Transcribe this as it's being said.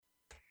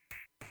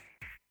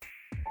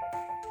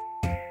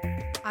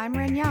I'm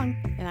Ren Young.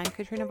 And I'm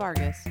Katrina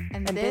Vargas.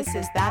 And this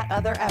is That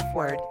Other F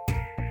Word.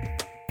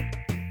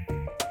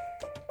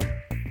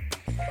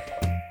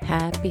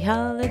 Happy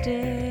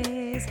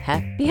holidays.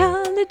 Happy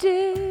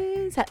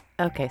holidays.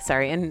 Okay,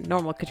 sorry. In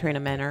normal Katrina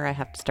manner, I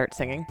have to start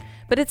singing.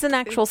 But it's an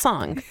actual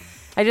song.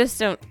 I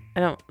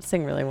don't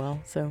sing really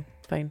well, so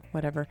fine,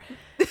 whatever.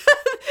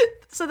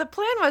 So the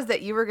plan was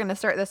that you were going to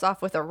start this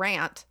off with a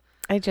rant.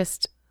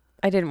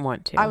 I didn't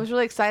want to. I was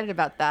really excited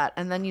about that.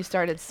 And then you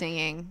started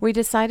singing. We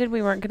decided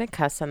we weren't going to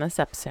cuss on this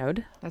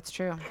episode. That's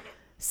true.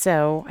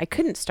 So I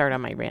couldn't start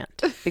on my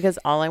rant because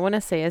all I want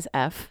to say is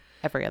F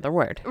every other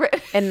word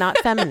Right. and not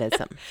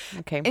feminism.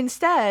 Okay.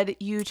 Instead,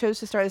 you chose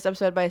to start this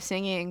episode by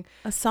singing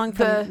A song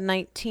from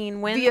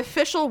 19 when? the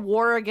official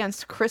War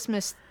Against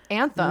Christmas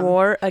anthem.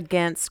 War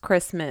Against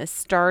Christmas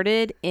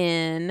started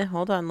in,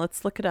 hold on,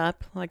 let's look it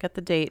up. I got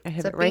the date. I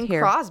have it right Bing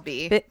here.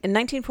 Crosby. In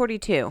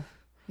 1942.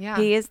 Yeah.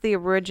 He is the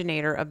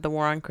originator of the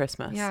War on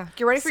Christmas. Yeah.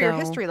 Get ready for your So,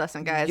 history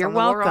lesson, guys. You're on the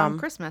War welcome, on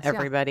Christmas.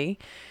 everybody.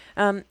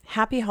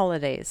 Happy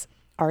holidays.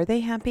 Are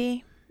they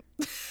happy?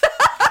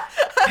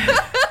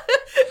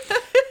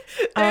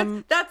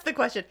 That's the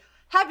question.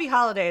 Happy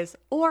holidays,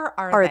 or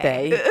are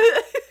they?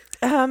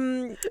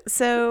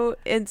 So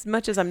as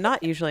much as I'm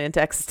not usually into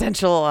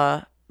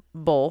existential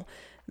bull,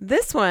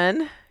 this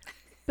one,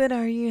 but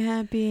are you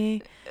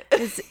happy?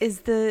 Is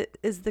the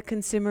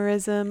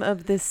consumerism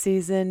of this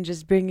season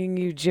just bringing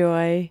you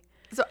joy?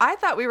 So I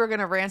thought we were going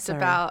to rant Sorry.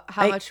 about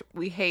how much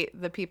we hate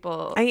the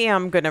people. I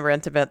am going to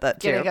rant about that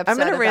too. Getting I'm going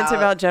to upset rant about-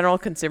 about general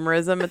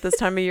consumerism at this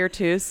time of year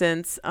too,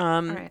 since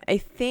right. I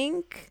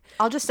think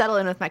I'll just settle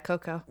in with my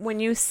cocoa.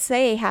 when you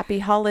say happy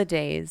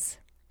holidays,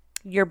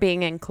 you're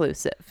being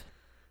inclusive.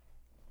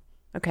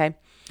 Okay.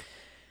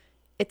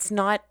 It's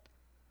not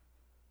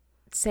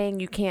saying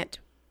you can't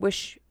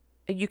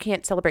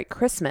celebrate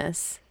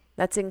Christmas.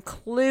 That's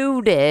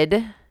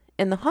included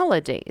in the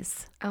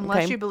holidays.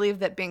 Unless okay? you believe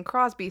that Bing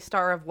Crosby,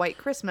 star of White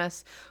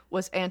Christmas,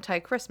 was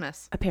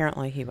anti-Christmas.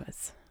 Apparently he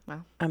was.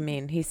 Well, I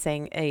mean, he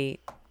sang a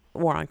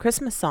War on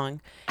Christmas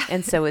song,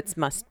 and so it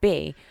must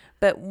be.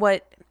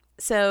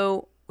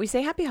 So we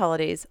say happy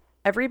holidays.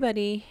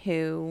 Everybody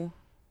who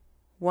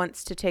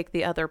wants to take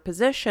the other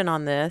position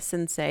on this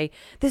and say,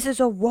 this is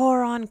a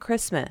war on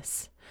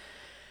Christmas.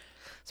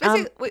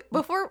 so wait,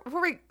 before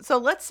we, so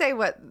let's say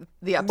what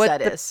the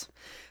upset is.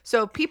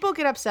 So people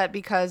get upset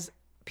because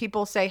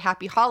people say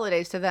happy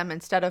holidays to them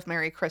instead of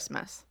Merry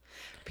Christmas.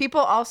 People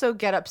also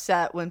get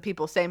upset when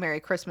people say Merry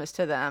Christmas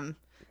to them.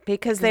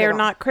 Because they they are don't-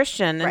 not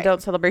Christian and Right.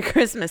 don't celebrate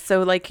Christmas.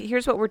 So,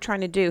 here's what we're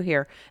trying to do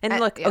here. And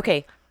look, yeah.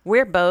 okay,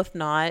 we're both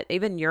not,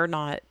 even you're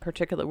not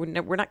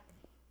we're not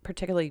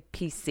particularly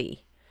PC.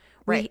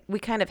 Right. We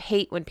kind of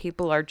hate when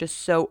people are just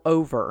so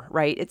over,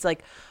 right? It's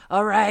like,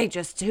 all right,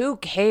 just who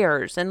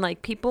cares?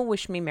 And people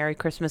wish me Merry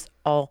Christmas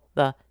all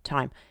the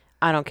time.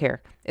 I don't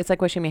care. It's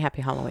like wishing me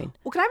Happy Halloween.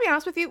 Well, can I be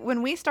honest with you?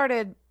 When we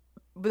started,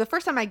 the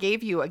first time I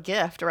gave you a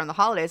gift around the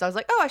holidays, I was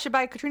like, oh, I should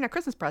buy Katrina a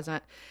Christmas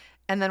present.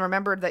 And then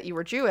remembered that you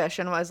were Jewish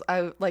and I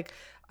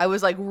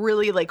was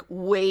really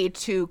way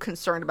too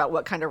concerned about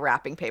what kind of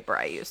wrapping paper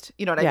I used.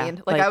 You know what I Yeah,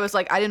 mean? I was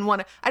like, I didn't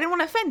want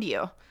to offend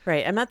you.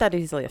 Right. I'm not that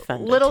easily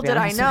offended. Little to be did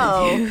I honest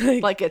know,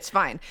 with you. it's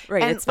fine.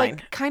 Right, And it's fine.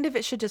 kind of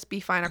it should just be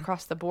fine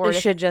across the board. It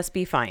should just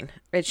be fine.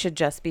 It should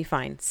just be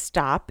fine.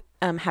 Stop.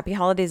 Happy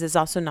Holidays is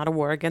also not a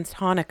war against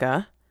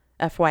Hanukkah,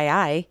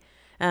 FYI.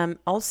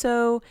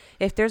 Also,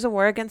 if there's a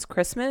war against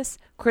Christmas,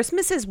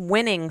 Christmas is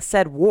winning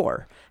said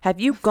war.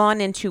 Have you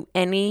gone into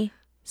any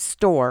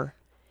store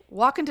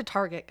Walk into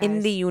Target, guys.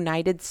 in the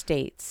United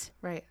States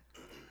right.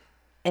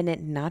 and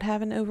it not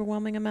have an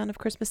overwhelming amount of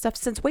Christmas stuff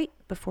since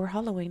before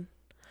Halloween?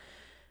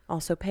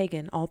 Also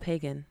pagan, all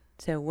pagan.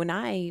 So when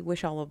I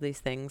wish all of these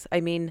things, I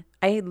mean,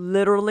 I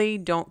literally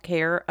don't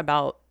care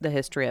about the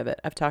history of it.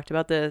 I've talked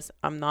about this.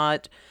 I'm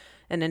not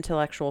an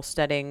intellectual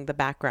studying the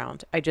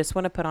background. I just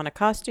want to put on a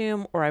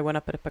costume or I want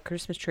to put up a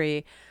Christmas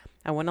tree.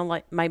 I want to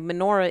my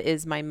menorah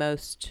is my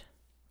most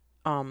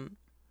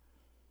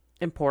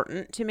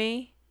important to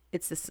me.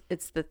 It's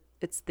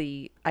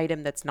the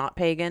item that's not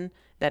pagan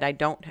that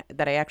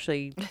I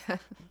actually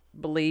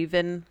believe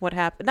in what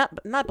happened.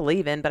 Not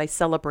believe in, but I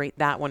celebrate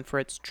that one for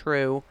its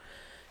true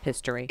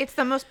history. It's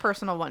the most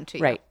personal one to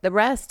you. Right. The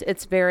rest,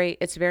 it's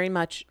very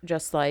much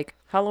just like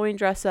Halloween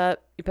dress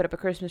up. You put up a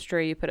Christmas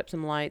tree. You put up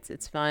some lights.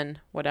 It's fun.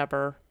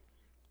 Whatever.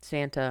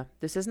 Santa.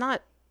 This is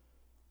not,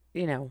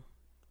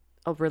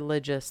 a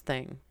religious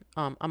thing.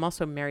 I'm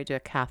also married to a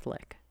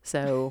Catholic,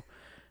 so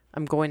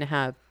I'm going to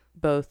have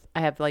both.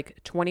 I have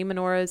 20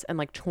 menorahs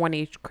and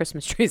 20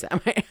 Christmas trees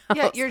at my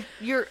house. Yeah,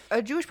 you're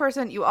a Jewish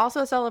person. You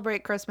also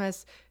celebrate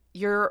Christmas.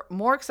 You're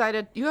more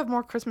excited. You have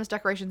more Christmas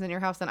decorations in your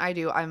house than I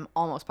do. I'm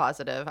almost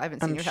positive. I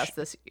haven't seen your house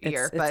this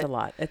year, It's but a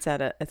lot. It's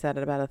at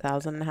about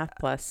 1,500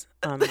 plus.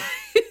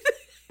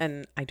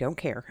 And I don't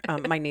care.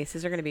 My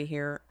nieces are going to be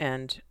here,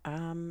 and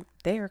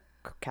they are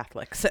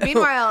Catholic. So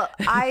meanwhile,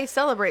 I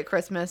celebrate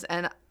Christmas,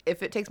 and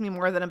if it takes me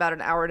more than about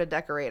an hour to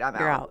decorate, I'm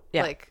you're out.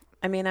 Yeah. Like,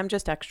 I mean, I'm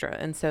just extra,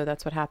 and so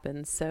that's what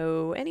happens.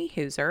 So any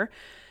hooser,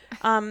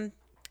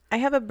 I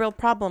have a real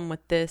problem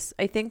with this.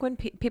 I think when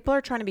people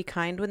are trying to be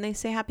kind when they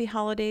say happy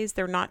holidays,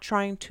 they're not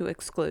trying to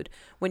exclude.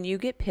 When you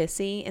get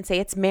pissy and say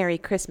it's Merry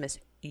Christmas,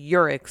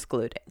 you're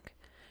excluding.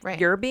 Right.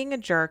 You're being a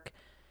jerk,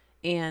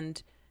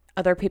 and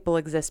other people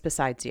exist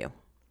besides you.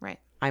 Right.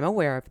 I'm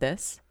aware of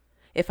this.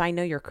 If I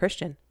know you're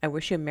Christian, I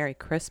wish you a Merry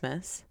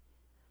Christmas.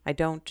 I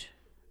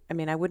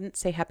wouldn't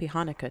say Happy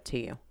Hanukkah to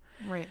you.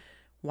 Right.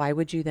 Why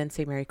would you then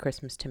say Merry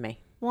Christmas to me?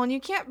 Well, and you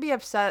can't be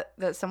upset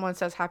that someone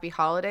says Happy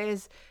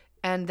Holidays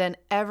and then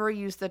ever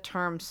use the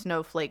term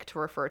snowflake to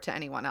refer to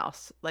anyone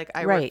else. Like,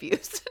 I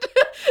refuse.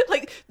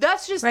 Like,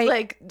 that's just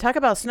like... Talk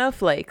about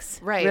snowflakes.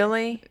 Right.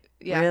 Really?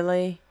 Yeah.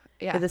 Really?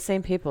 Yeah. They're the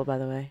same people, by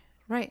the way.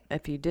 Right.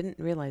 If you didn't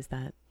realize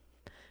that,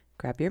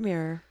 grab your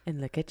mirror and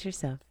look at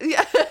yourself.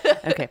 Yeah.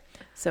 Okay.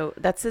 So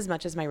that's as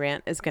much as my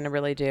rant is going to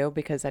really do,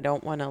 because I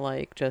don't want to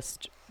like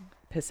just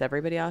piss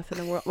everybody off in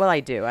the world. Well, I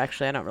do.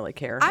 Actually, I don't really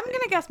care. I'm going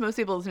to guess most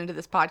people listening to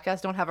this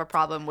podcast don't have a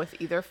problem with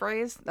either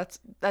phrase.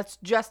 That's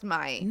just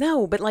my...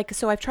 No, but like,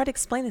 so I've tried to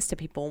explain this to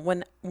people.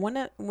 When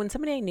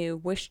somebody I knew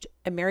wished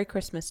a Merry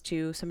Christmas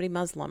to somebody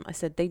Muslim, I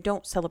said, they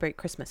don't celebrate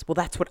Christmas. Well,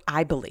 that's what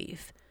I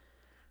believe.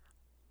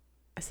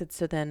 I said,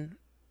 so then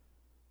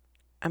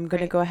I'm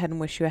going to go ahead and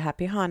wish you a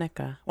Happy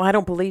Hanukkah. Well, I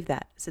don't believe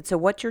that. I said,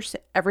 so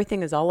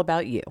everything is all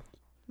about you.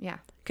 Yeah.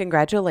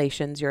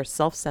 Congratulations. You're a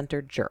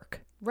self-centered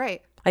jerk.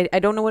 Right. I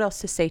don't know what else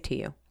to say to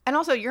you. And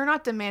also, you're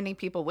not demanding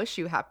people wish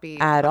you happy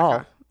at Hanukkah. all.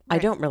 Right. I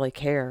don't really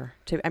care.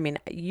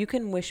 You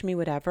can wish me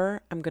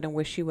whatever. I'm going to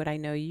wish you what I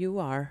know you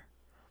are.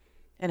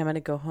 And I'm going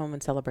to go home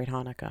and celebrate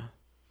Hanukkah.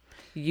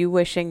 You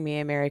wishing me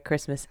a Merry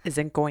Christmas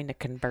isn't going to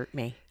convert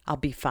me. I'll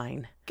be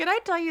fine. Can I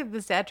tell you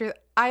the sad truth?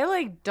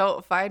 I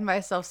don't find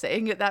myself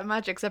saying it that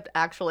much, except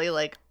actually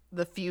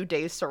the few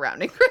days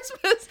surrounding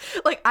Christmas.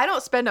 I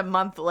don't spend a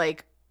month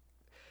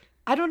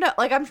I don't know.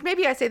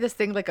 Maybe I say this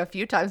thing a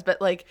few times, but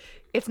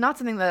it's not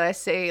something that I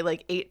say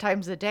 8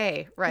 times a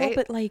day, right?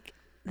 Well, but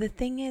the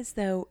thing is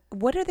though,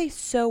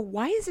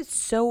 why is it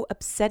so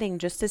upsetting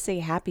just to say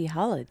happy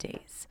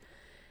holidays?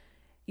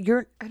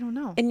 I don't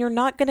know. And you're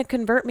not going to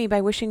convert me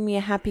by wishing me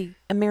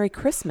a Merry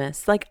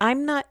Christmas.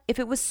 I'm not, if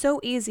it was so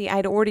easy,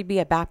 I'd already be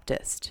a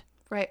Baptist.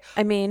 Right.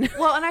 I mean.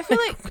 Well, and I feel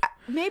like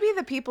maybe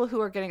the people who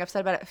are getting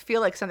upset about it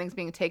feel like something's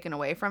being taken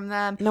away from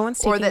them. No one's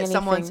taking anything. Or that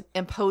someone's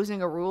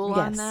imposing a rule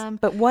on them.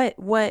 But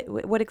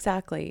what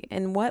exactly?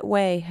 In what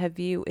way have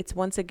you, it's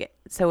once again,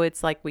 so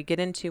it's we get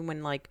into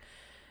when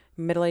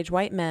middle-aged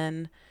white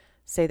men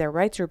say their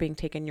rights are being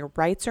taken. Your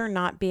rights are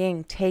not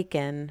being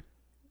taken.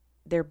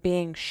 They're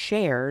being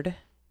shared.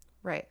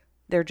 Right.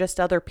 They're just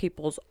other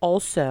people's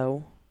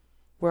also.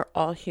 We're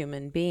all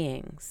human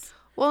beings.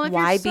 Well,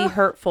 why be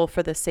hurtful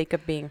for the sake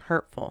of being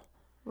hurtful?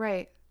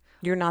 Right.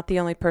 You're not the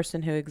only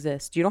person who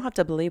exists. You don't have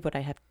to believe what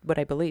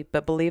I believe,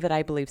 but believe that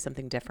I believe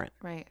something different.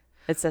 Right.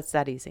 It's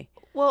that easy.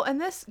 Well, and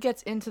this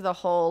gets into the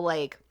whole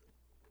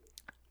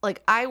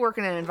I work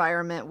in an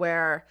environment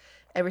where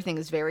everything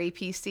is very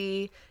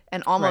PC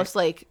and almost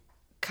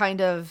kind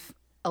of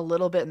a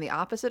little bit in the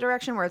opposite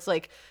direction, where it's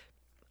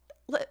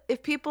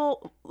if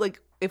people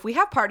if we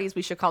have parties,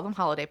 we should call them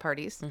holiday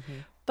parties. Mm-hmm.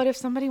 But if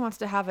somebody wants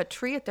to have a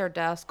tree at their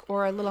desk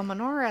or a little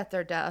menorah at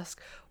their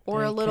desk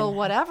or a little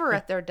whatever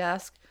at their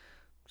desk,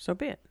 so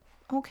be it.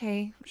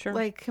 Okay.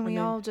 Sure. Can we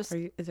all just...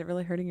 is it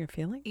really hurting your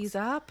feelings? Ease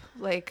up?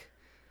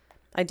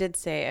 I did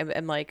say, I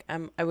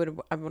want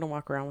to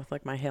walk around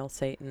with my Hail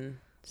Satan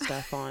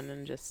stuff on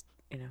and just,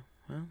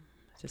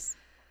 just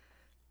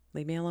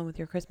leave me alone with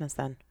your Christmas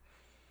then.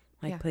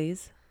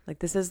 Please.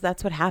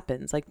 That's what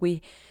happens.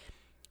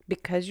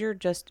 Because you're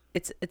just,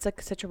 it's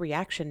such a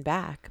reaction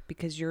back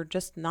because you're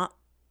just not,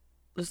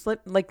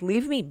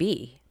 leave me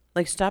be.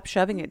 Stop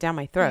shoving it down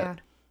my throat. Yeah.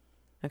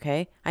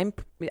 Okay.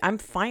 I'm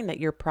fine that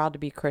you're proud to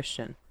be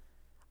Christian.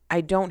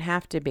 I don't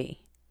have to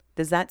be.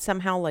 Does that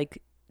somehow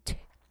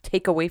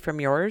take away from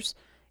yours?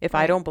 If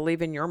I don't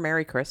believe in your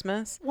Merry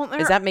Christmas,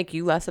 does that make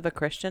you less of a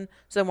Christian?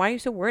 So why are you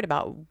so worried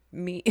about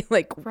me?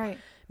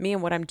 Me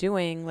and what I'm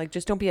doing?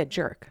 Just don't be a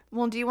jerk.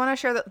 Well, do you want to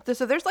share that?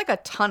 So there's a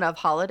ton of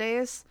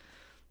holidays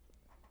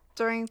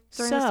during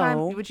this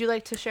time. Would you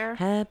like to share?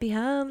 Happy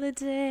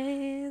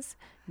holidays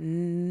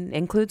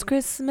includes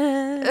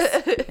Christmas.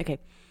 Okay.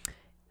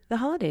 The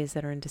holidays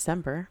that are in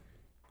December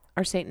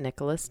are St.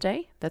 Nicholas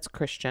Day. That's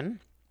Christian.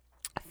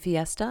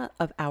 Fiesta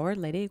of Our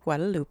Lady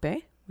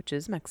Guadalupe, which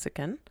is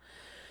Mexican.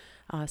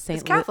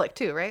 It's Catholic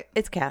too, right?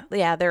 It's Catholic.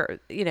 Yeah, they're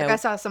I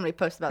saw somebody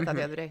post about that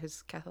the other day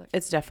who's Catholic.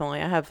 It's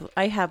definitely.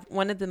 I have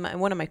one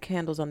of my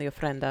candles on the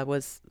ofrenda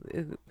was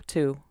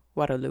to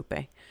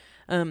Guadalupe.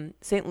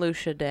 St.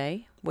 Lucia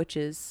Day, which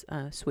is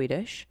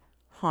Swedish.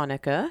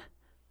 Hanukkah,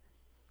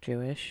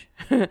 Jewish.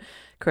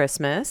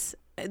 Christmas.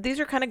 These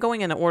are kind of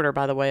going in order,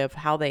 by the way, of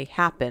how they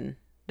happen.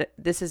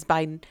 This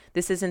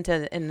isn't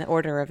in the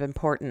order of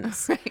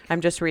importance. Right.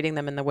 I'm just reading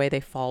them in the way they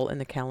fall in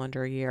the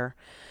calendar year.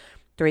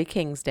 Three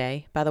Kings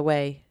Day. By the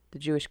way, the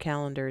Jewish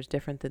calendar is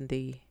different than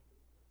the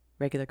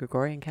regular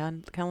Gregorian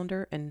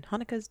calendar, and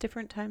Hanukkah is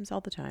different times all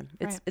the time.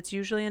 It's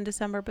usually in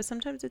December, but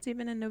sometimes it's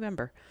even in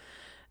November.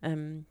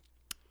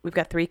 We've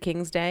got Three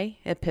Kings Day,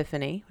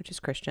 Epiphany, which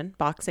is Christian,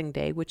 Boxing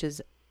Day, which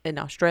is in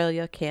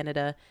Australia,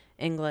 Canada,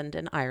 England,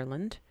 and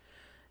Ireland.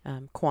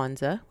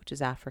 Kwanzaa, which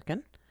is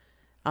African.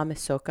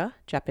 Amisoka,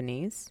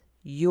 Japanese.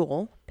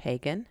 Yule,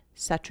 pagan.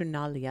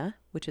 Saturnalia,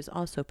 which is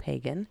also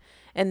pagan.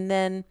 And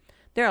then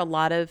there are a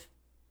lot of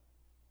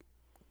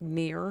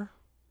near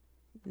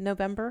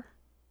November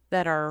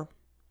that are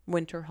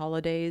winter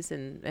holidays.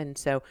 And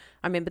so,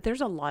 I mean, but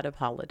there's a lot of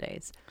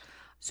holidays.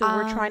 So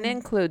we're trying to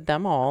include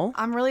them all.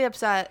 I'm really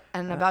upset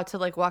and about to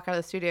like walk out of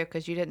the studio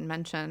because you didn't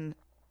mention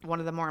one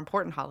of the more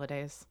important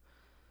holidays.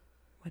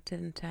 What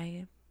didn't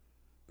I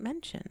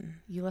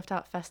mention? You left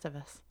out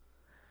Festivus.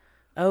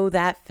 Oh,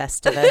 that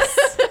Festivus.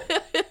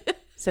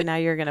 So now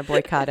you're going to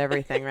boycott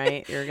everything,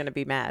 right? You're going to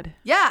be mad.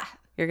 Yeah.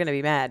 You're going to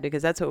be mad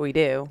because that's what we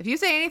do. If you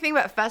say anything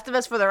about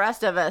Festivus for the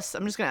rest of us,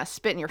 I'm just going to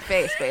spit in your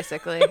face,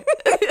 basically.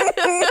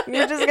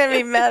 You're just going to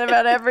be mad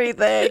about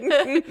everything.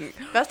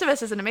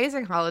 Festivus is an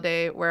amazing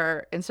holiday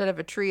where instead of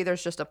a tree,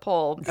 there's just a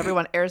pole.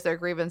 Everyone airs their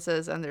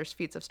grievances and there's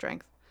feats of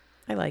strength.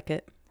 I like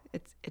it.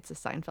 It's a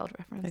Seinfeld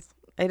reference.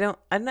 I'm not,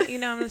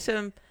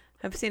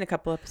 I've seen a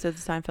couple episodes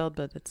of Seinfeld,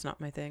 but it's not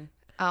my thing.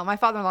 My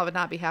father-in-law would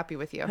not be happy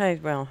with you.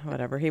 Well,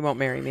 whatever. He won't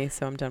marry me,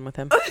 so I'm done with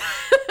him.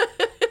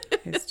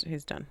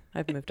 He's done.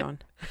 I've moved on.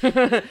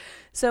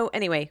 So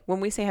anyway, when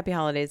we say happy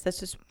holidays,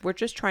 we're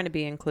just trying to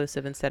be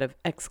inclusive instead of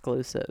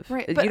exclusive.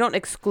 Right. You don't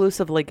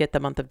exclusively get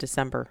the month of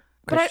December,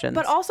 Christians.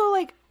 But also,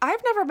 like,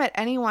 I've never met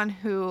anyone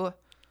who,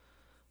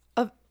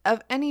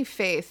 of any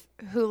faith,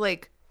 who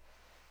like,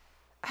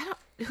 I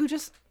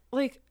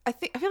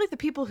feel like the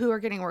people who are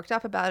getting worked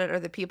up about it are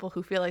the people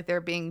who feel like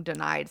they're being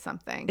denied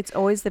something. It's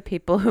always the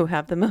people who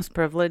have the most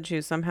privilege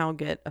who somehow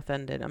get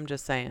offended. I'm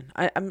just saying.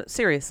 I'm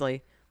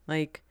seriously,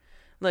 like,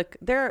 look,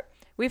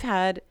 we've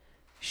had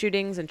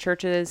shootings in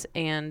churches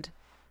and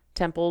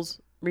temples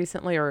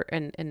recently, or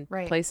in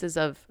right. places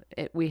of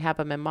it. We have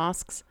them in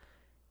mosques.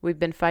 We've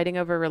been fighting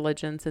over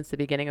religion since the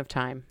beginning of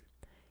time.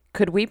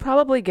 Could we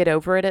probably get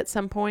over it at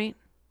some point?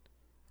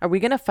 Are we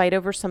going to fight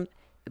over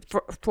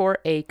for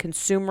a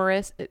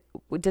consumerist?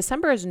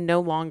 December is no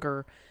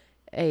longer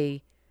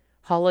a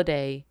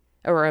holiday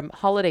or a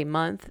holiday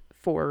month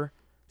for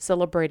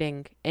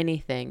celebrating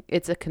anything.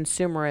 It's a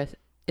consumerist.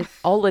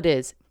 All it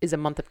is a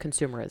month of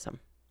consumerism.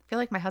 I feel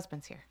like my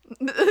husband's here.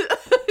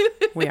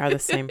 We are the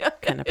same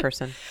kind of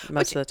person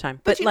most of the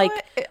time. But like,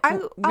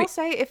 I'll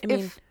say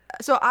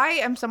so I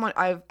am someone,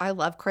 I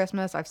love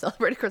Christmas. I've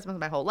celebrated Christmas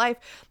my whole life.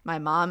 My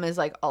mom is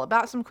like all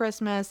about some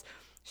Christmas.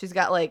 She's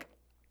got like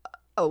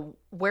a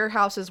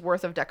warehouse's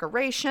worth of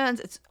decorations.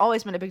 It's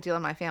always been a big deal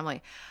in my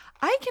family.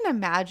 I can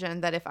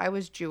imagine that if I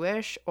was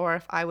Jewish or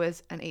if I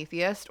was an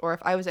atheist or if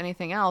I was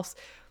anything else,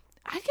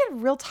 I'd get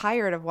real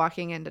tired of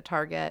walking into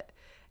Target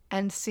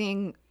and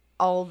seeing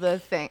all the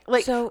things.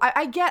 Like, so,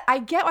 I get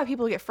why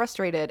people get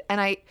frustrated, and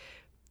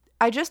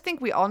I just think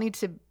we all need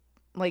to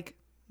like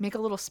make a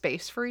little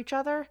space for each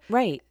other.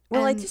 Right.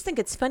 Well, I just think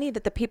it's funny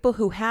that the people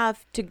who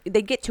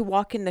they get to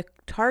walk into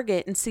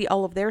Target and see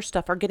all of their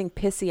stuff are getting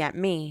pissy at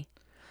me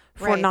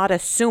for not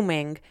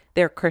assuming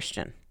they're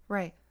Christian.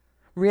 Right.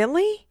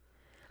 Really?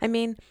 I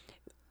mean,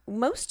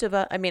 most of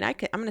I'm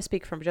going to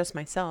speak from just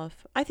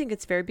myself. I think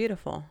it's very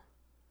beautiful.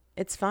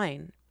 It's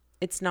fine.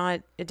 It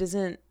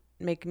doesn't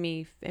make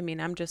me,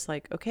 I'm just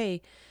like,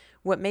 okay,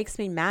 what makes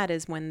me mad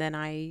is when then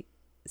I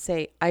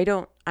say,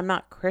 I'm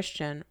not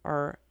Christian,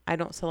 or I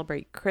don't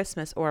celebrate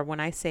Christmas, or when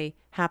I say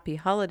happy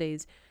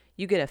holidays,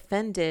 you get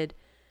offended.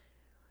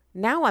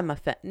 Now I'm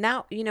offended.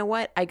 Now, you know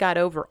what? I got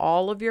over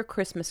all of your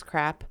Christmas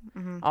crap,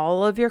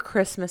 all of your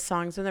Christmas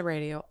songs on the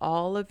radio,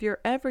 all of your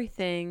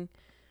everything.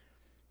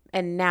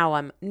 And now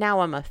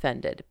I'm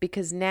offended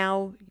because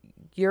now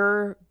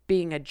you're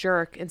being a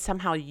jerk and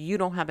somehow you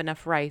don't have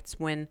enough rights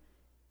when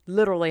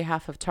literally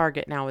half of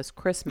Target now is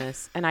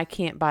Christmas and I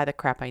can't buy the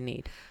crap I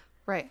need.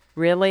 Right.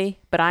 Really?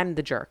 But I'm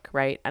the jerk,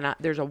 right? And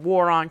there's a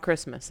war on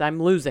Christmas. I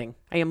am losing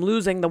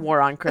the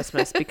war on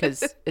Christmas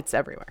because it's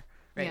everywhere.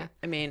 Right. Yeah.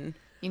 I mean,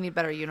 you need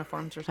better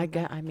uniforms or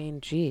something.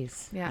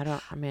 Geez. Yeah.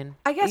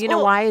 I guess,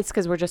 know why? It's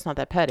because we're just not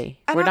that petty.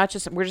 We're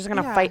just going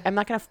to fight. I'm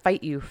not going to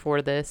fight you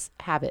for this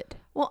habit.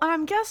 Well,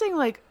 I'm guessing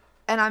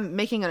and I'm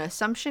making an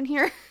assumption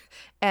here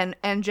and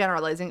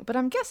generalizing, but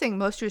I'm guessing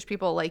most Jewish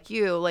people like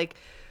you, like,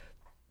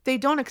 they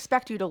don't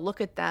expect you to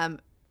look at them,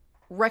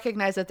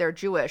 recognize that they're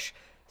Jewish,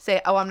 say,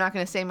 oh, I'm not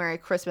going to say Merry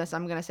Christmas,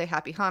 I'm going to say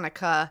Happy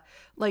Hanukkah.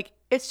 Like,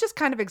 it's just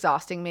kind of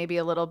exhausting maybe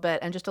a little bit,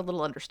 and just a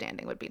little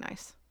understanding would be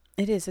nice.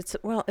 It is.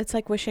 It's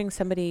like wishing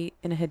somebody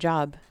in a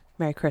hijab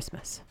Merry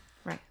Christmas.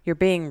 Right. You're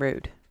being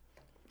rude.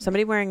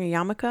 Somebody wearing a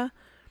yarmulke,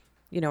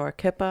 or a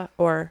kippah,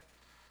 or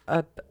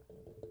a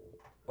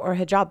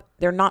hijab,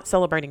 they're not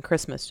celebrating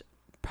Christmas.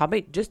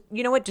 Probably just,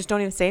 you know what, just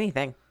don't even say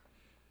anything.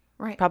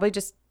 Right. Probably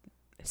just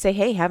say,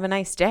 hey, have a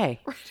nice day.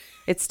 Right.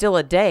 It's still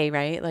a day,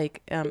 right?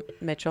 Like,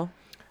 Mitchell.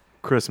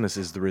 Christmas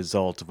is the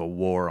result of a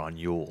war on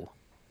Yule.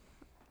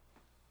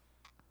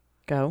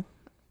 Go.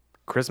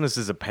 Christmas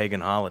is a pagan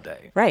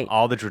holiday. Right.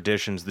 All the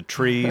traditions, the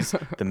trees,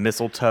 the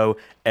mistletoe,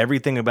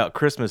 everything about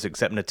Christmas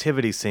except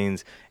nativity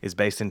scenes is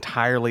based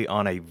entirely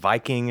on a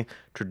Viking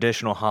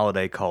traditional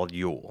holiday called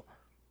Yule.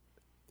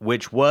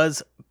 which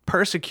was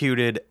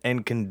persecuted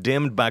and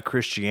condemned by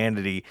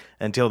Christianity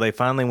until they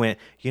finally went,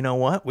 you know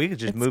what? We could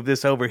just move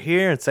this over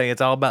here and say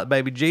it's all about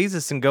baby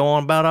Jesus and go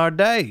on about our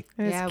day.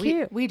 Yeah,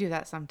 cute. we do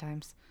that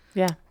sometimes.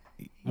 Yeah.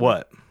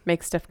 What?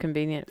 Make stuff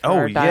convenient for Oh,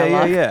 our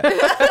yeah, dialogue.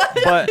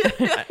 But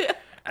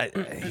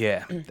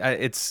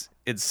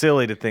it's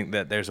silly to think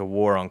that there's a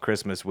war on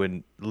Christmas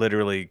when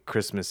literally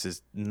Christmas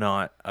is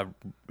not a.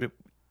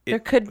 There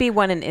could be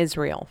one in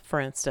Israel, for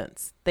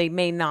instance. They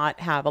may not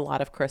have a lot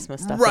of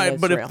Christmas stuff in Right,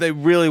 Israel. but if they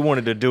really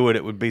wanted to do it,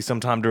 it would be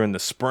sometime during the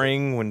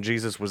spring when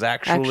Jesus was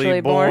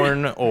actually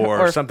born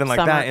or something like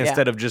summer, that,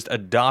 instead of just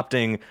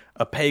adopting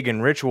a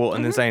pagan ritual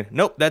and then saying,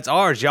 nope, that's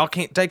ours. Y'all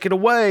can't take it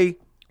away.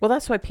 Well,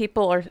 that's why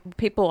people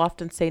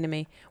often say to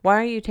me, why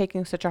are you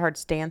taking such a hard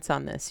stance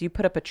on this? You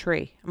put up a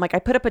tree. I'm like, I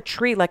put up a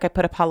tree like I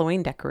put up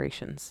Halloween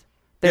decorations.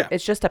 Yeah.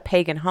 It's just a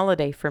pagan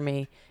holiday for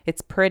me.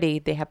 It's pretty.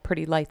 They have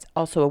pretty lights.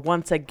 Also,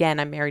 once again,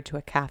 I'm married to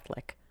a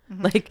Catholic.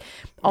 Like,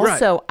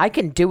 also, I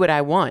can do what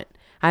I want.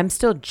 I'm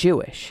still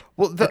Jewish.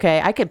 Well,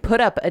 okay, I could put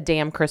up a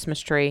damn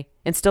Christmas tree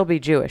and still be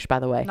Jewish, by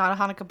the way. Not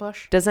a Hanukkah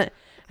bush.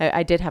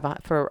 I did have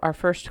for our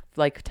first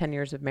 10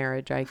 years of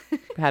marriage, I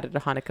had a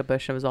Hanukkah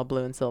bush and it was all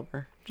blue and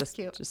silver. Just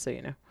so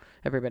you know,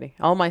 everybody.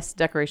 All my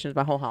decorations,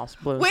 my whole house,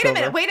 blue and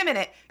silver. Wait a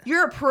minute.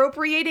 You're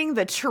appropriating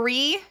the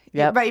tree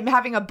Yep. by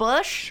having a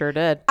bush? Sure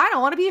did. I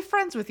don't want to be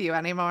friends with you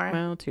anymore.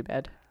 Well, too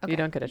bad. Okay. You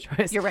don't get a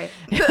choice. You're right.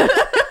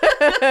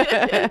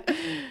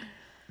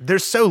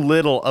 There's so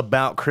little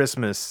about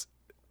Christmas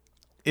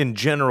in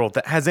general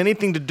that has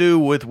anything to do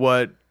with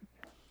what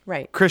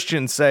Right.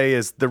 Christians say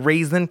is the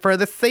reason for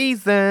the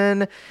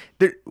season.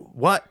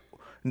 What?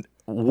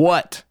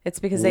 It's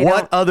because they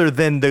what don't. other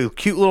than the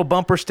cute little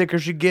bumper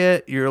stickers you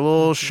get, your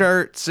little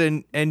shirts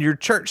and your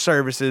church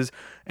services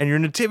and your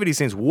nativity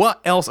scenes? What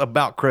else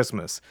about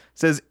Christmas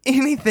says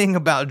anything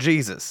about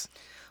Jesus?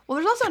 Well,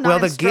 there's also Well,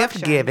 not the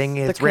gift giving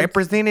is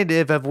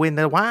representative of when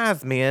the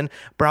wise men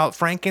brought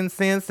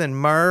frankincense and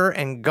myrrh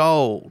and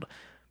gold.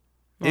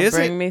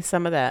 Bring me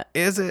some of that.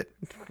 Is it?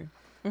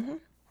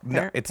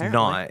 No, it's Apparently.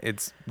 not.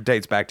 It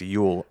dates back to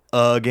Yule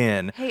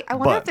again. Hey, I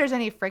wonder But if there's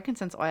any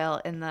frankincense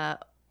oil in the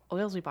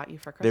oils we bought you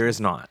for Christmas. there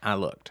is not. I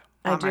looked.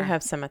 I do Bummer.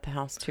 have some at the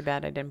house. Too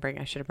bad I didn't bring.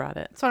 I should have brought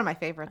it. It's one of my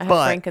favorites. I have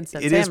But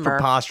frankincense it is and myrrh.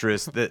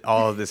 preposterous that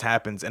all of this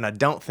happens, and I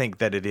don't think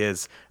that it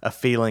is a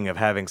feeling of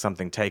having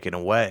something taken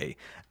away.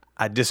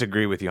 I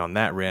disagree with you on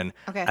that, Ren.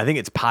 Okay. I think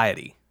it's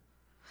piety.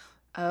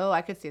 Oh,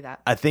 I could see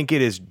that. I think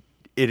it is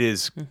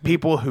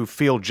people who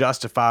feel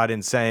justified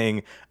in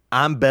saying,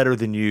 I'm better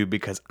than you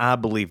because I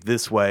believe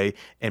this way,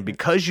 and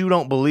because you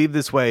don't believe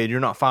this way and you're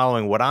not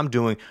following what I'm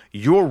doing,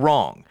 you're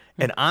wrong.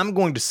 And I'm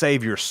going to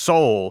save your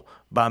soul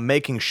by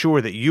making sure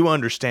that you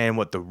understand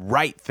what the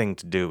right thing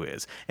to do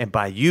is. And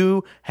by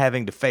you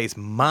having to face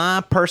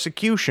my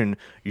persecution,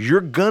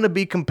 you're going to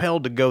be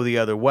compelled to go the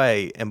other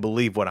way and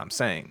believe what I'm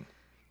saying.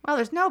 Well,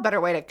 there's no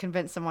better way to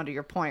convince someone to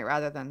your point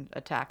rather than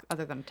attack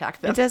them.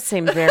 It does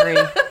seem very,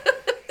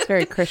 it's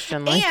very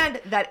Christian-like.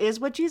 And that is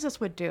what Jesus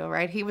would do,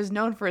 right? He was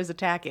known for his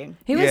attacking.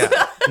 He was.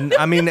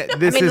 I mean,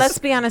 Let's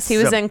be honest. He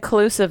was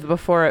inclusive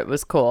before it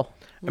was cool.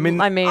 I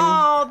mean,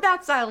 Oh,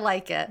 I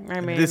like it.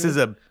 this is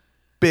a He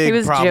big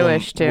was problem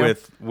Jewish, too.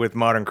 with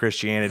modern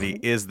Christianity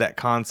is that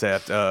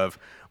concept of,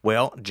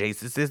 well,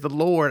 Jesus is the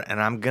Lord, and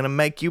I'm going to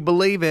make you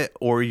believe it,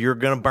 or you're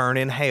going to burn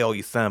in hell,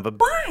 you son of a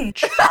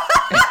bitch.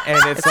 And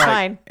it's like,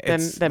 fine.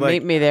 Then like,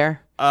 meet me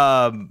there.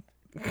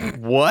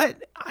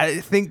 What? I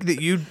think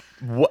that you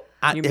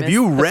have missed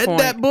you the read point.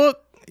 that book?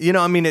 You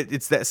know, I mean,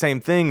 it's that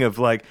same thing of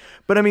like,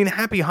 but I mean,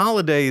 Happy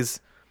Holidays.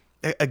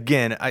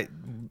 Again,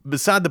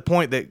 beside the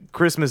point that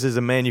Christmas is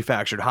a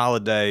manufactured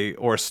holiday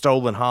or a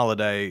stolen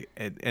holiday,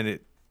 and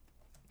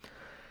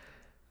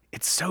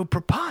it's so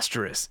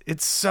preposterous.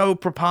 It's so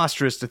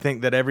preposterous to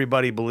think that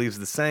everybody believes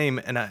the same.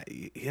 And I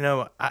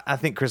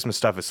think Christmas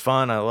stuff is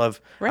fun.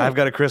 I've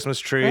got a Christmas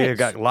tree. Right. I've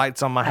got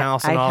lights on my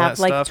house and I all have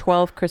that like stuff.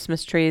 12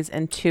 Christmas trees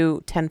and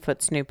 2 10-foot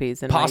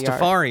Snoopies in my yard.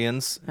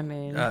 Pastafarians,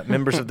 mean-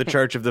 members of the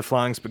Church of the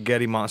Flying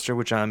Spaghetti Monster,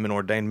 which I'm an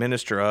ordained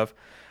minister of,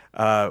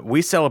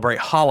 we celebrate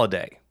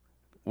holiday,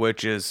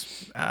 which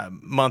is a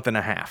month and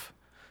a half.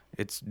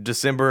 It's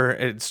December.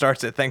 It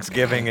starts at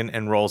Thanksgiving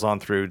and rolls on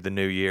through the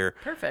new year.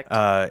 Perfect.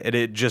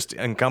 It just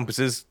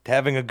encompasses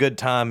having a good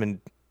time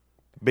and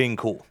being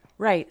cool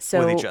Right. So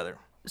with each other.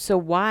 So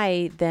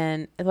why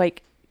then?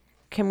 Like,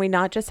 can we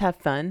not just have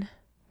fun?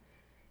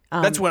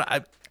 That's what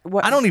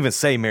I don't even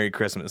say Merry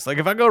Christmas. Like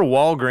if I go to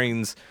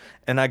Walgreens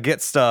and I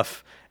get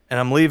stuff and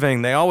I'm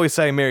leaving, they always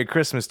say Merry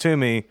Christmas to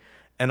me,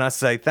 and I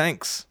say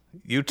thanks.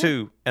 You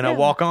too. And I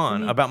walk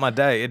on about my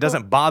day. It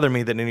doesn't bother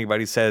me that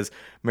anybody says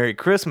Merry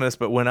Christmas,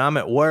 but when I'm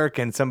at work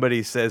and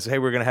somebody says, hey,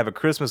 we're going to have a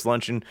Christmas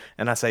luncheon,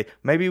 and I say,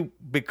 maybe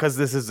because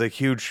this is a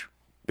huge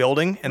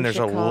building and there's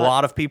a should call it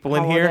lot of people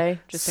in here, holiday,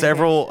 just in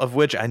several of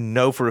which I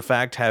know for a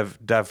fact have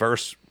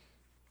diverse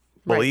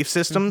belief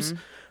systems,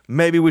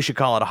 maybe we should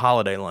call it a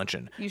holiday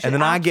luncheon. You should And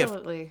then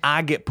absolutely.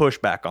 I get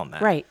pushback on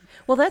that. Right.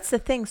 Well, that's the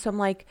thing. So I'm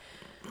like,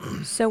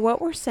 so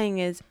what we're saying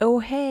is, oh,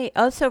 hey,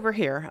 us over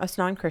here, us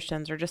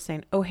non-Christians are just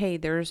saying, oh, hey,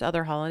 there's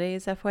other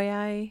holidays,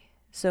 FYI.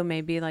 So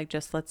maybe like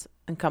just let's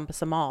encompass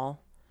them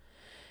all.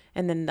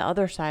 And then the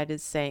other side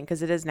is saying,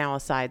 because it is now a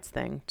sides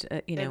thing,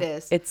 It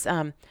is. It's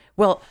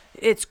well,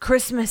 it's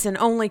Christmas and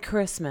only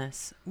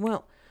Christmas.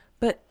 Well,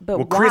 but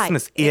why?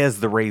 Christmas is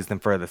the reason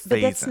for the season.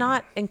 But that's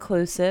not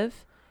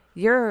inclusive.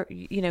 You're,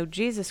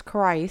 Jesus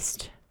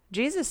Christ.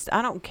 Jesus,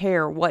 I don't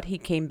care what he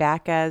came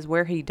back as,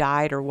 where he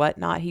died or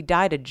whatnot. He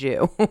died a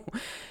Jew.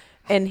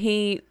 And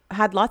he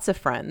had lots of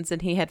friends,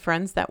 and he had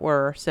friends that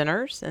were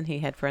sinners, and he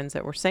had friends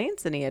that were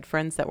saints, and he had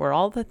friends that were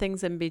all the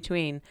things in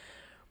between.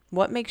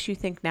 What makes you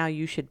think now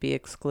you should be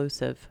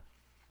exclusive?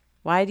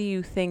 Why do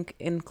you think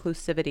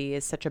inclusivity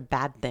is such a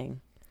bad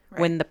thing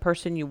when the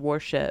person you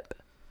worship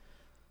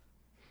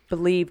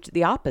believed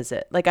the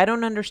opposite? Like, I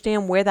don't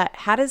understand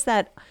how does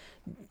that,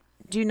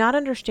 do you not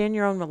understand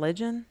your own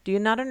religion? Do you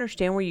not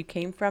understand where you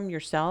came from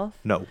yourself?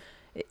 No.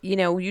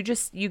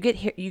 You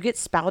get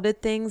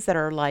spouted things that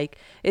are like,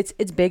 it's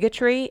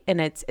bigotry,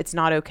 and it's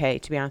not okay,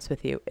 to be honest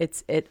with you.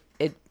 It's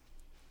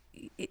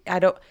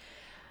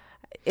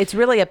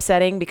really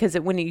upsetting because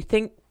when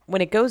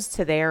it goes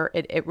to there,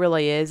 it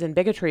really is. And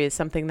bigotry is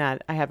something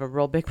that I have a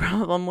real big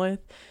problem with.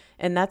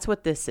 And that's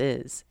what this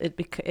is.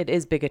 It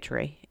is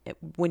bigotry.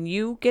 When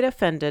you get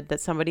offended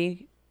that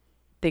somebody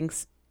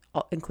thinks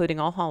including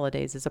all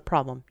holidays is a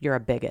problem, you're a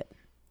bigot.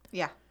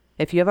 Yeah.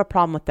 If you have a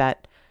problem with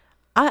that,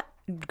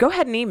 go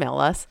ahead and email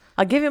us.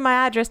 I'll give you my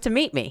address to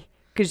meet me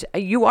because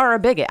you are a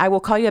bigot. I will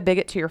call you a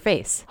bigot to your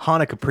face.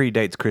 Hanukkah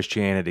predates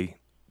Christianity.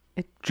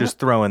 Just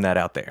throwing that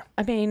out there.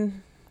 I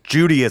mean,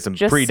 Judaism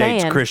just predates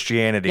saying.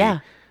 Christianity. Yeah.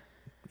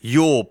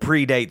 Yule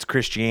predates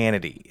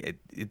Christianity.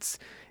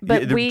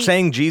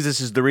 Saying Jesus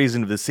is the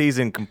reason of the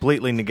season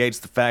completely negates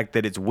the fact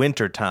that it's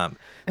winter time.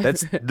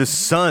 That's the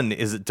sun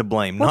is to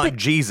blame, not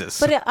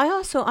Jesus. But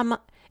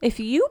if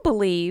you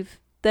believe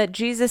that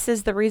Jesus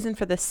is the reason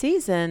for the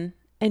season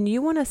and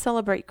you want to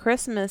celebrate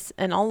Christmas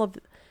and all of,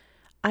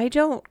 I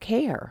don't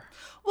care.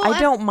 Well, I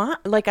don't mind.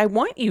 Like, I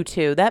want you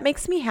to. That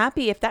makes me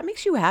happy. If that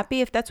makes you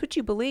happy, if that's what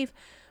you believe,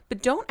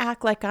 but don't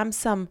act like I'm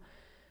some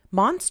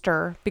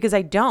monster because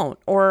I don't,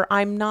 or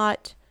I'm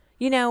not,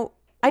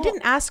 I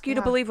didn't ask you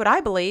to believe what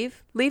I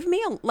believe. Leave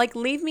me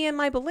in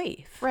my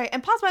belief. Right.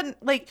 And pause button,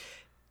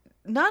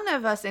 none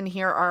of us in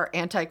here are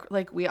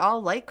we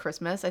all like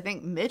Christmas. I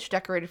think Mitch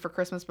decorated for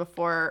Christmas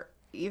before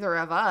either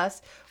of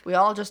us. We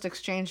all just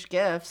exchanged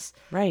gifts.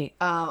 Right.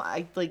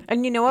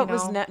 And you know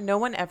what? No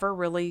one ever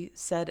really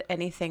said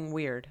anything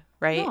weird,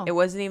 right? No. It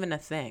wasn't even a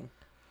thing.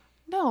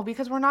 No,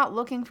 because we're not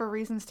looking for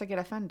reasons to get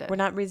offended. We're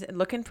not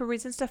looking for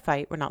reasons to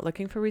fight. We're not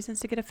looking for reasons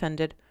to get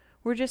offended.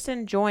 We're just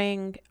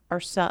enjoying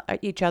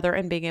each other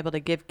and being able to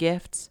give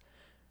gifts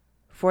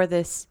for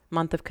this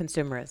month of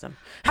consumerism.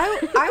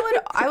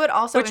 I would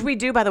also, which we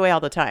do, by the way, all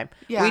the time.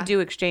 Yeah. We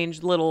do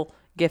exchange little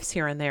gifts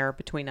here and there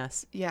between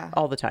us. Yeah.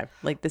 All the time.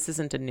 Like, this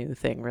isn't a new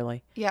thing,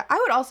 really. Yeah. I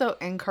would also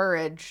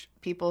encourage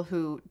people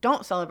who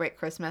don't celebrate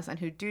Christmas and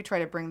who do try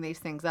to bring these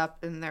things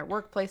up in their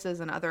workplaces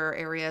and other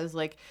areas,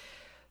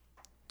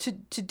 to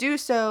do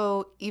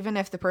so, even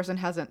if the person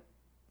hasn't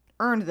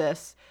earned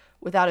this,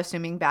 without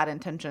assuming bad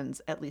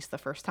intentions, at least the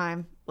first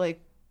time.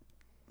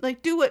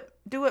 Do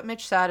what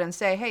Mitch said and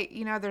say, hey,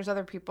 there's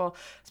other people,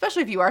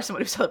 especially if you are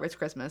someone who celebrates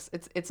Christmas.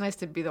 It's nice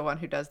to be the one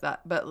who does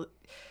that. But,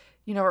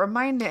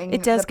 reminding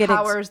the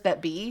powers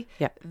that be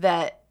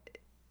that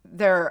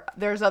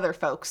there's other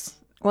folks.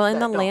 Well, in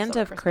the land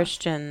of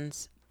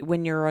Christians,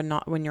 when you're a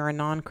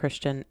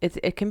non-Christian,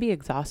 it can be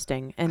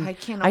exhausting, and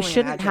I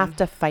shouldn't have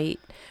to fight.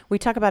 We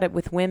talk about it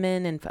with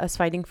women and us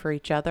fighting for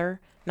each other,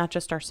 not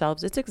just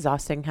ourselves. It's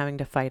exhausting having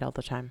to fight all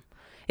the time.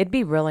 It'd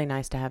be really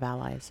nice to have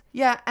allies.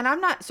 Yeah, and I'm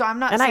not.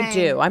 And saying, I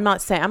do. I'm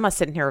not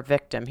sitting here a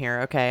victim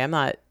here. Okay, I'm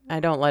not. I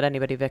don't let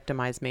anybody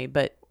victimize me.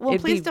 But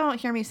please don't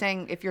hear me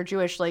saying if you're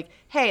Jewish,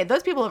 hey,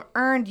 those people have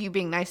earned you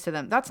being nice to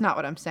them. That's not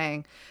what I'm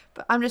saying.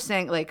 But I'm just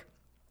saying,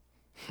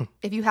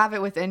 if you have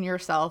it within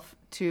yourself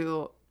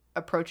to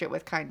approach it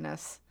with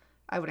kindness,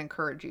 I would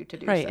encourage you to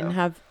do right, so. And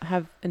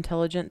have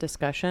intelligent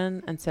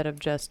discussion instead of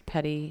just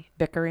petty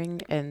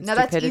bickering and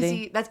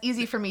stupidity. That's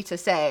easy for me to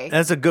say.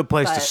 That's a good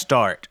place to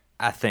start,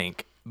 I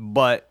think.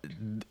 But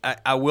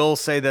I will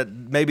say that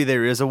maybe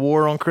there is a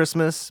war on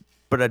Christmas,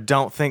 but I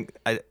don't think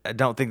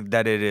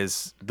that it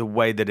is the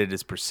way that it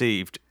is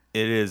perceived.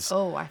 It is.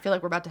 Oh, I feel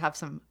like we're about to have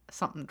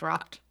something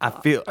dropped. I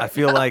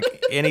feel like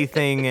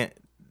anything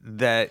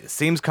that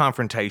seems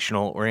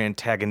confrontational or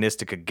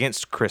antagonistic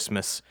against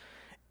Christmas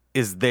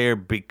is there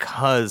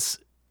because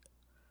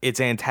it's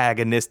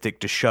antagonistic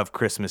to shove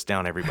Christmas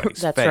down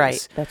everybody's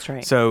face. That's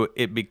right. So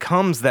it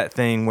becomes that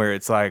thing where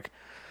it's like,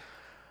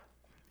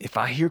 if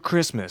I hear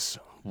Christmas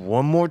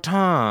one more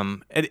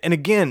time, and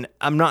again,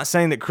 I'm not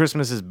saying that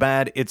Christmas is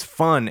bad. It's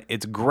fun.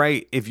 It's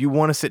great. If you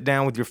want to sit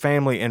down with your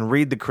family and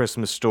read the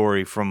Christmas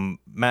story from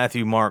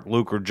Matthew, Mark,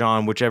 Luke, or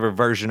John, whichever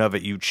version of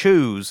it you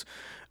choose,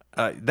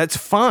 that's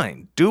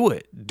fine. Do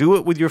it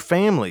with your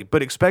family.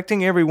 But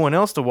expecting everyone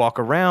else to walk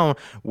around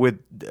with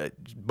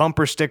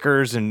bumper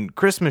stickers and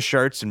Christmas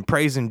shirts and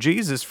praising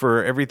Jesus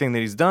for everything that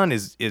he's done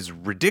is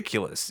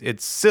ridiculous.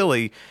 It's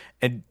silly,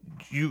 and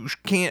you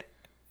can't.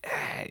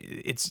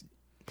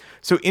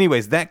 So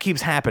anyways, that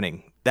keeps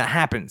happening. That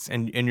happens.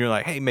 And you're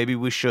like, hey, maybe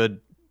we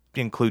should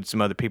include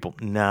some other people.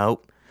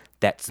 No,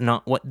 that's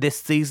not what this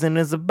season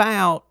is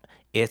about.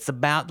 It's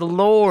about the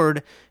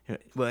Lord.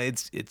 Well,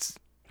 it's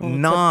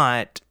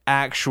not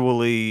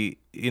actually,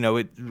 I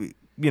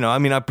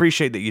mean, I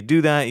appreciate that you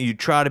do that. You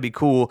try to be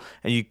cool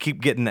and you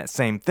keep getting that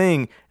same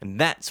thing. And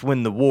that's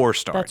when the war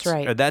starts. That's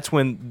right. Or that's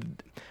when,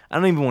 I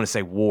don't even want to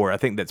say war. I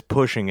think that's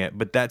pushing it.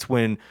 But that's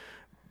when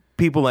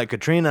people like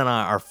Katrina and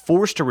I are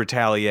forced to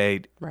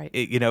retaliate. Right.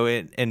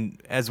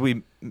 And as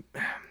we,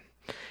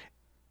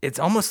 it's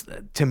almost,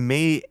 to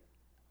me,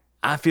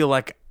 I feel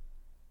like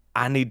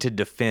I need to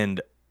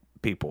defend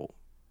people.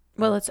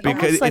 Well, it's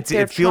because almost like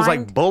it feels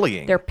like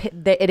bullying.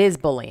 It is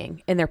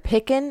bullying, and they're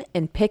picking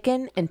and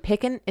picking and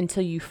picking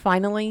until you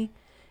finally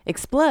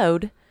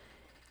explode,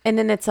 and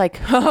then it's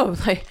like, oh,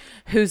 like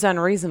who's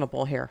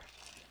unreasonable here?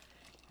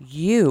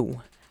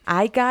 You.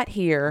 I got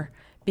here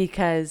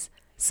because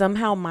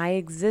somehow my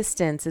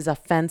existence is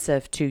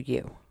offensive to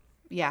you.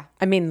 Yeah.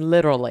 I mean,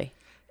 literally.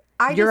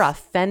 You're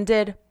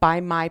offended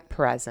by my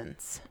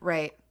presence.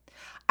 Right.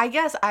 I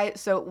guess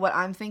so what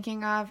I'm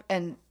thinking of,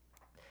 and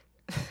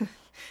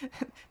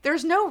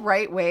there's no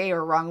right way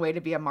or wrong way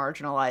to be a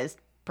marginalized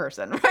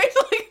person, right?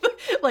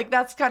 Like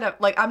that's kind of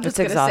like, I'm just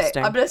going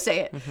to say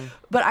it. Mm-hmm.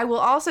 But I will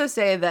also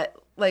say that,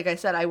 like I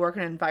said, I work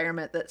in an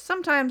environment that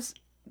sometimes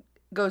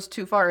goes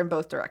too far in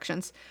both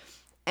directions.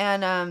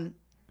 And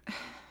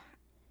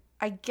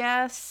I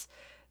guess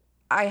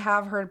I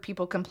have heard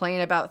people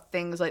complain about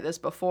things like this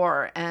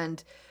before.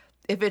 And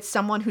if it's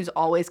someone who's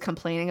always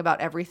complaining about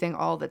everything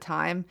all the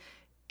time,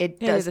 it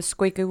does the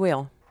squeaky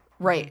wheel.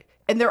 Right. Mm-hmm.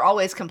 And they're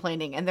always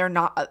complaining, and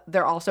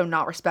they're also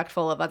not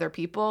respectful of other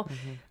people.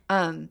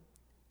 Mm-hmm.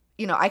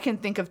 I can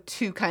think of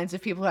two kinds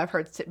of people who I've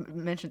heard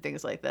mention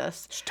things like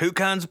this. There's two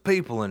kinds of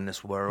people in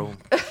this world.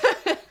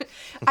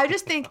 I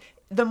just think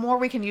the more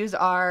we can use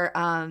our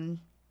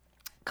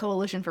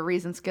coalition for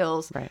reason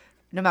skills, right,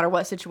 no matter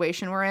what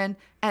situation we're in.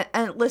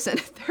 And listen,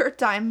 there are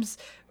times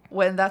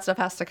when that stuff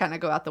has to kind of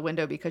go out the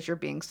window because you're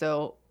being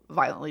so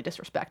violently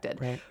disrespected.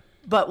 Right.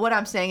 But what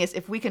I'm saying is,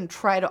 if we can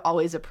try to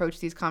always approach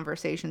these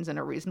conversations in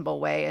a reasonable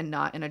way and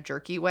not in a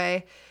jerky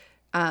way.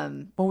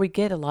 Well, we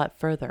get a lot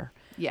further.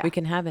 Yeah. We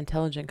can have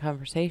intelligent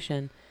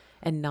conversation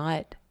and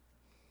not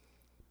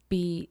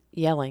be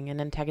yelling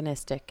and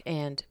antagonistic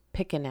and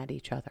picking at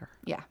each other.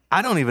 Yeah.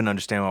 I don't even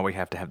understand why we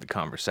have to have the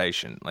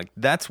conversation. Like,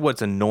 that's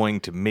what's annoying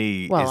to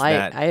me. Well,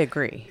 I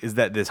agree. Is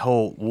that this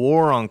whole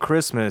war on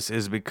Christmas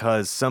is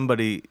because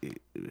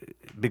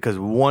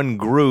one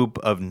group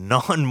of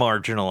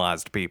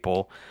non-marginalized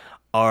people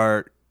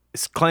are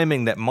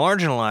claiming that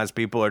marginalized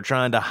people are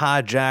trying to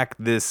hijack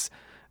this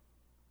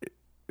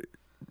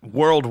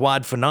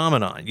worldwide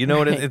phenomenon. You know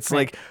what it's right.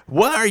 Like,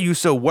 why are you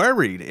so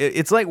worried?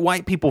 It's like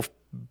white people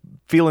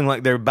feeling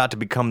like they're about to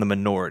become the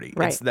minority.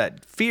 Right. It's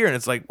that fear, and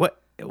it's like, what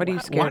are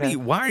you scared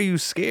of? Why are you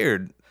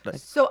scared?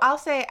 So I'll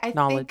say, I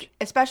Knowledge. think,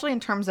 especially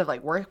in terms of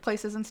like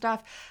workplaces and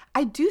stuff,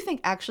 I do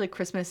think actually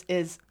Christmas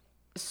is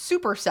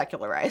super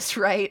secularized,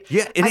 right?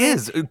 Yeah, it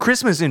is.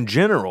 Christmas in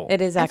general.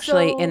 It is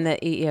actually, in the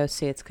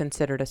EEOC, it's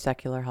considered a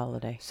secular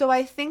holiday. So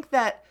I think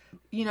that,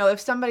 if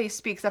somebody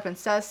speaks up and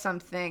says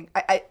something,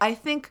 I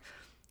think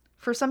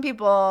for some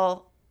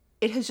people,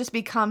 it has just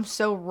become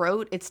so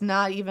rote. It's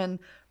not even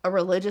a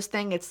religious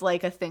thing. It's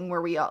like a thing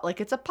where we all, like,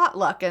 it's a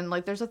potluck and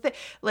like there's a thing.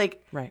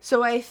 Like, right.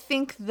 So I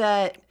think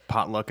that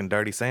potluck and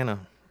dirty Santa.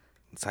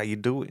 That's how you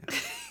do it.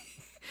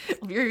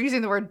 If you're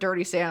using the word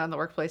dirty Santa in the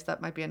workplace,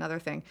 that might be another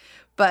thing.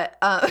 But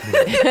but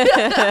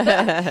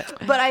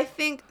I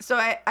think so.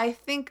 I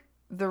think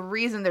the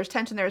reason there's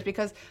tension there is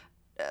because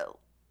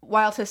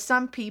while to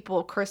some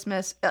people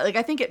Christmas, like,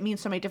 I think it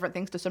means so many different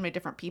things to so many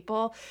different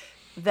people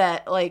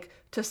that, like,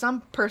 to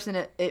some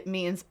person it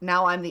means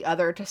now I'm the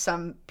other. To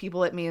some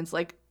people it means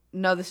like,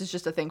 no, this is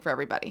just a thing for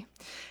everybody.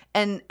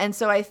 And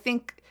so I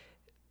think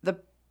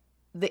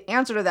the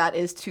answer to that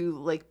is to,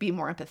 like, be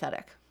more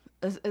empathetic.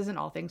 As in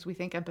all things, we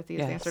think empathy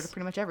is the answer to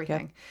pretty much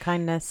everything. Yep.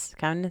 Kindness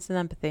and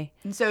empathy.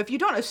 And so if you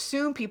don't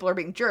assume people are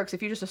being jerks,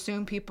 if you just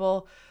assume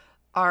people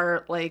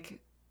are, like,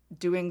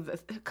 doing the,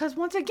 because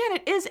once again,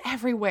 it is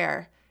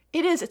everywhere.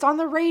 It is. It's on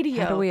the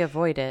radio. How do we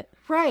avoid it?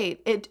 Right.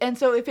 And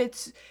so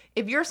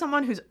if you're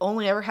someone who's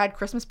only ever had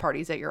Christmas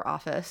parties at your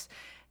office,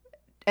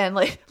 and,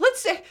 like,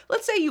 let's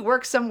say you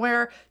work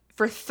somewhere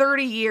for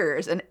 30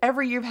 years and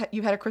every year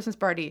you've had a Christmas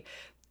party.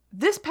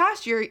 This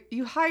past year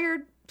you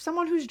hired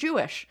someone who's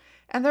Jewish.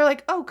 And they're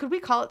like, oh, could we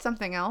call it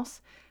something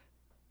else?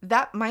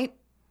 That might...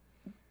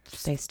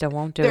 They still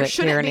won't do it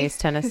here in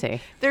East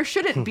Tennessee. There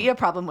shouldn't be a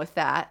problem with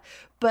that.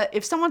 But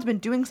if someone's been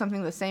doing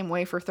something the same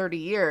way for 30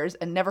 years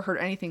and never heard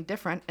anything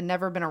different and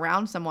never been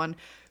around someone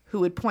who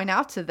would point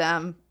out to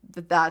them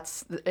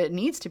that it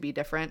needs to be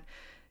different,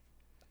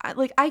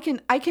 I can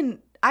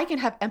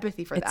have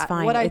empathy for that.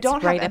 Fine. What I it's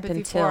don't right have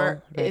empathy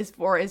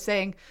is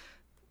saying,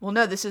 well,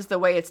 no, this is the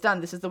way it's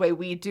done. This is the way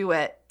we do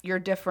it. You're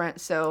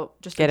different, so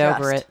just get adjust.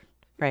 over it.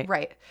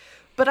 Right.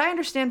 But I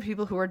understand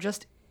people who are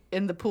just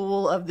in the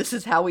pool of this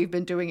is how we've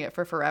been doing it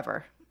for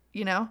forever,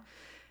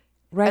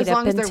 Right, As up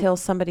long as they're- until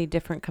somebody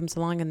different comes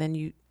along, and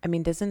then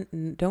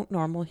don't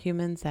normal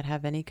humans that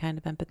have any kind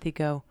of empathy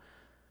go,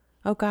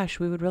 oh gosh,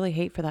 we would really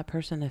hate for that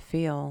person to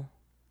feel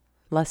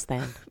less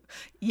than.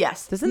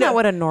 Yes. Isn't that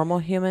what a normal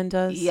human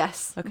does?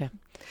 Yes. Okay.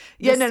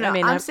 Yeah, This- no. I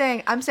mean, I'm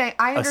saying I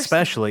understand.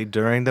 Especially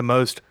during the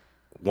most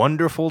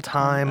wonderful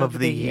time of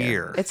the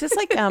year. It's just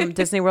like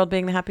Disney World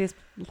being the happiest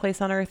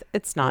place on earth.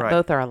 It's not. Right.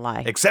 Both are a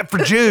lie. Except for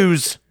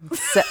Jews.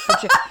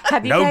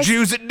 Have you No guys,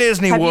 Jews at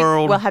Disney have you-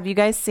 World. well, have you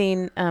guys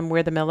seen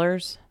We're the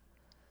Millers?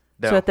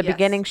 No. So at the Yes.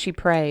 beginning she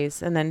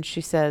prays, and then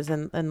she says,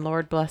 and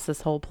Lord bless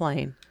this whole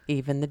plane,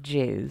 even the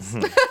Jews.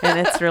 And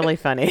it's really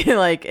funny.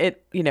 Like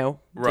it, just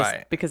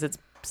Right. because it's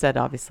said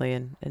obviously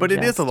in But it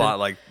is jest a and- lot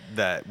like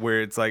that,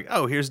 where it's like,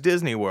 oh, here's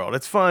Disney World.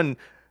 It's fun.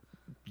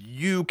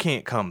 You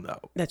can't come,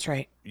 though. That's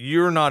right.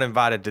 You're not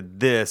invited to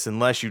this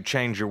unless you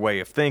change your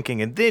way of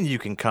thinking, and then you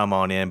can come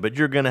on in. But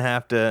you're gonna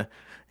have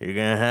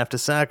to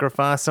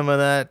sacrifice some of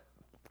that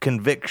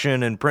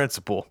conviction and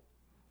principle.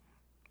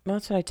 Well,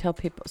 that's what I tell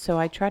people. So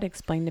I try to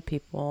explain to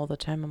people all the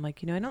time. I'm like,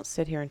 I don't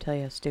sit here and tell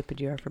you how stupid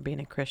you are for being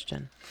a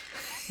Christian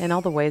and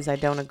all the ways I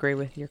don't agree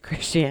with your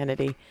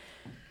Christianity.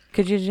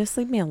 Could you just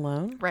leave me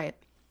alone? Right.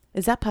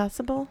 Is that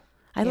possible?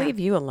 I Yeah. leave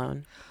you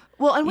alone.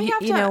 Well, and we have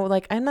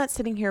to. I'm not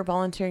sitting here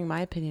volunteering my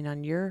opinion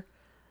on your.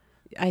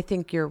 I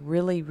think you're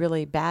really,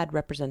 really bad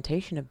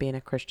representation of being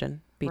a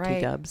Christian, BT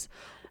Right. Dubs.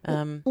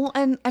 Well,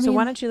 and I So mean,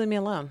 why don't you leave me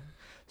alone?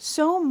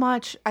 so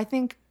much. I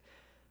think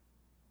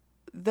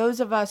those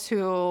of us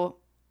who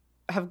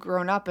have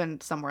grown up in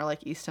somewhere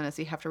like East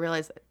Tennessee have to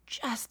realize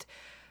just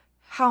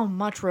how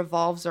much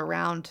revolves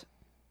around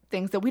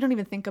things that we don't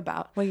even think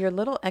about. Well, your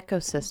little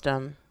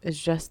ecosystem is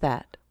just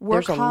that.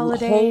 Work There's a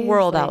holidays, whole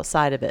world like-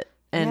 outside of it.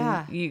 And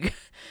Yeah.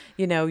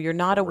 you're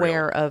not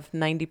aware of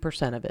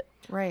 90% of it.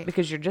 Right.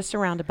 Because you're just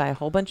surrounded by a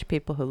whole bunch of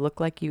people who look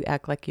like you,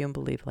 act like you, and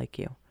believe like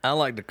you. I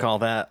like to call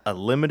that a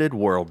limited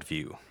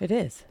worldview. It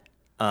is.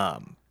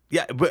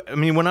 Yeah, but I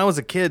mean, when I was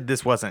a kid,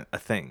 this wasn't a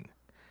thing.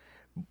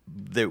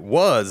 There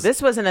was.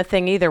 This wasn't a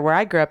thing either where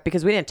I grew up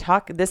because we didn't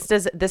talk.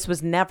 This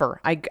was never.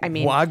 I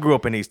mean, Well, I grew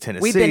up in East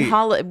Tennessee.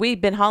 we've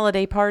been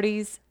holiday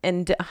parties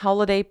and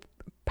holiday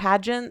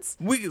pageants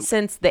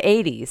since the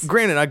 80s.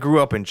 Granted, I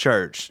grew up in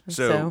church,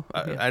 So,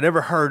 I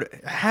never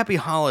heard Happy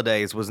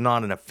Holidays was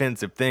not an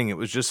offensive thing. It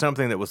was just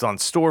something that was on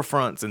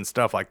storefronts and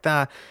stuff like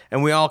that,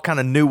 and we all kind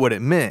of knew what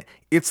it meant.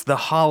 It's the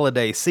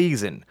holiday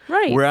season.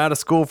 Right. We're out of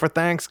school for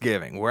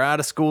Thanksgiving. We're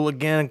out of school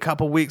again a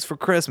couple weeks for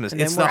Christmas.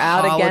 And it's then we're the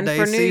out again holiday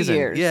for New season.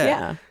 Year's.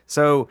 Yeah.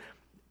 So,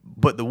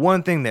 but the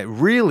one thing that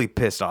really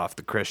pissed off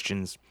the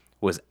Christians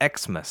was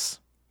Xmas.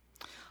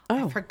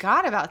 I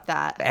forgot about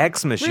that.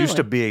 Xmas used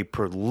to be a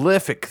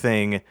prolific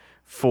thing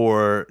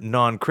for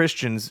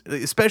non-Christians,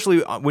 especially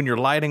when you're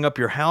lighting up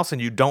your house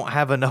and you don't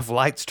have enough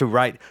lights to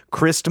write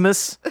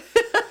Christmas.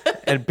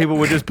 And people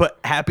would just put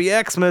Happy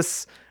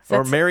Xmas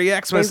or Merry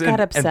Xmas. They got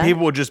And upset?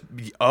 people would just,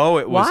 it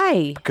was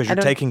Why? because I you're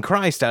don't- taking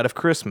Christ out of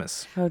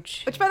Christmas. Oh,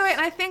 gee. Which, by the way,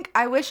 and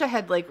I wish I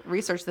had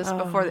researched this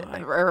before,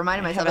 or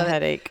reminded myself have a of it.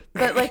 headache.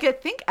 But I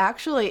think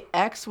actually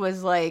X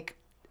was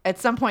at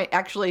some point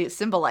actually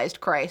symbolized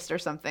Christ or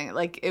something.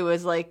 It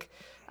was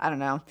I don't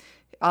know.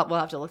 We'll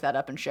have to look that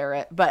up and share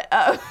it. But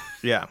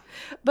Yeah.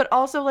 but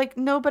also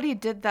nobody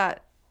did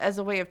that as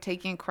a way of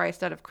taking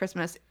Christ out of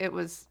Christmas. It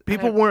was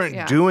People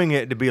weren't doing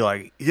it to be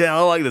like, yeah,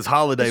 I like this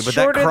holiday, It's but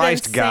that shorter than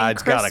Christ saying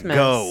God's got to Christmas.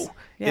 go.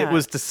 Yeah. It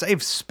was to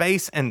save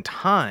space and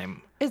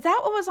time. Is that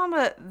what was on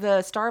the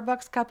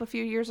Starbucks cup a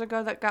few years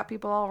ago that got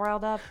people all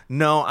riled up?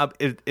 No,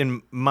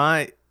 in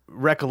my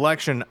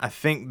recollection, I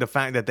think the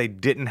fact that they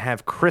didn't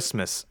have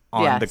Christmas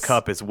on the Yes.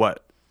 cup is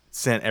what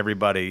sent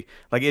everybody.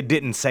 It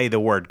didn't say the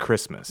word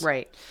Christmas.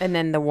 Right. And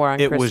then the war on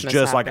It Christmas was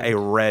just happened. like a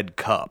red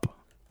cup.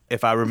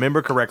 If I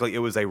remember correctly, it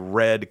was a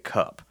red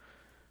cup.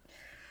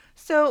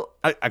 So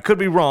I could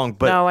be wrong,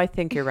 but No, I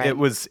think you're right. it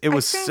was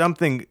think-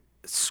 something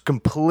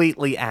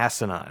completely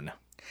asinine.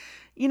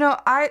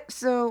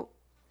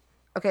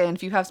 Okay, and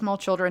if you have small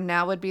children,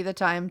 now would be the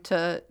time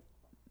that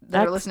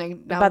are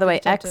listening. Now By would the be way,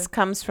 time X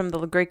comes from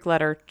the Greek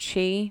letter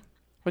chi,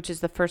 which is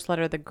the first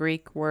letter of the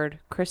Greek word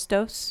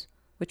Christos,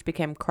 which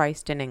became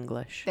Christ in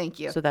English. Thank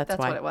you. So that's That's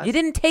why. what it was. You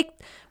didn't take,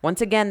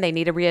 once again, they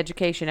need a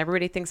re-education.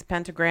 Everybody thinks a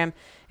pentagram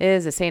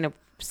is a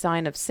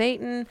sign of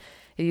Satan.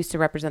 It used to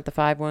represent the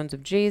 5 wounds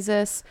of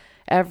Jesus.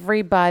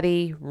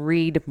 Everybody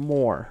read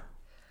more.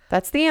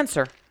 That's the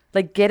answer.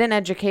 Get an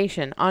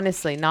education.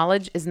 Honestly,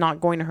 knowledge is not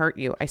going to hurt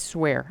you. I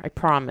swear. I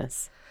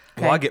promise.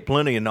 Well, I get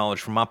plenty of knowledge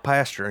from my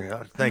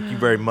pastor. Thank you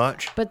very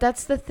much. But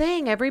that's the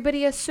thing.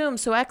 Everybody assumes.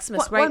 So Xmas,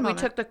 One right? We moment.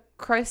 took the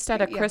Christ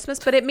out of Yeah. Christmas,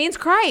 but it means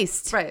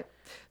Christ. Right.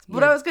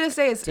 What I was going to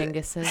say is...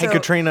 dinguses. Hey,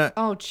 Katrina,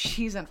 Oh,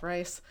 cheese and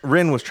rice.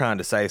 Ren was trying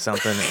to say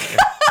something.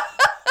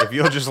 If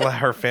you'll just let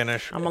her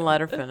finish. I'm going to let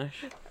her finish.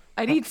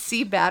 I need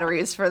C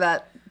batteries for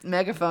that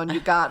megaphone you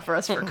got for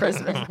us for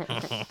Christmas.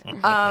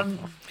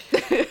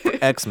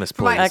 Xmas,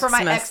 for my please.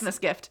 Xmas. Xmas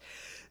gift.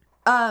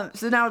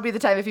 So now would be the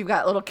time if you've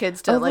got little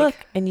kids to Look.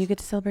 And you get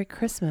to celebrate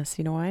Christmas.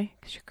 You know why?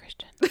 Because you're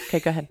Christian. Okay,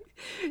 go ahead.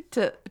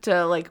 to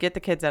Get the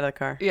kids out of the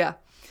car. yeah,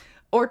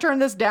 or turn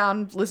this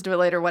down, listen to it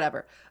later,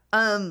 whatever.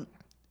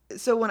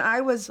 So when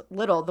I was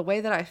little, the way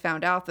that I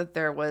found out that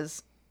there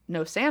was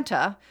no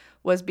Santa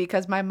was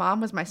because my mom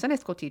was my Sunday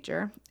school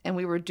teacher, and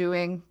we were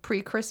doing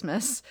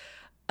pre-Christmas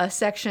a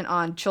section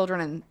on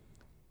children in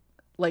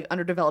like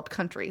underdeveloped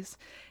countries.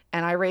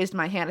 And I raised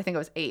my hand, I think I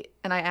was 8,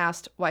 and I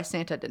asked why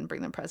Santa didn't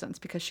bring them presents,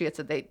 because she had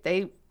said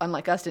they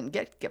unlike us, didn't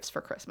get gifts for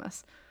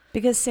Christmas.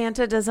 Because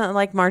Santa doesn't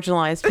like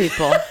marginalized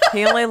people.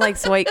 He only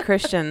likes white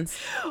Christians.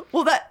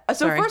 Well,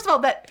 Sorry. First of all,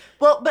 but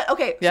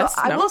okay. Yes,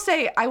 so I will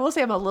say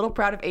I'm a little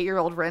proud of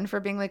 8-year-old Rin for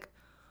being like,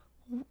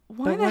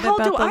 why But the what hell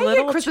about do the I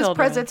little get Christmas children?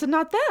 presents and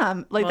not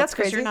them? Like, Well, that's it's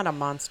 'cause crazy. You're not a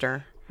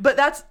monster.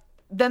 But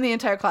then the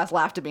entire class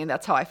laughed at me, and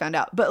that's how I found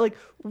out. But like,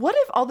 what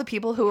if all the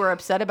people who were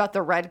upset about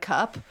the red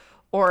cup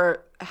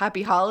or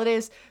Happy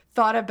Holidays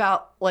thought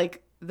about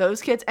like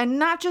those kids, and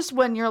not just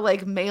when you're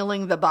like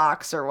mailing the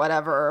box or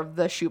whatever, or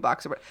the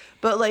shoebox or whatever,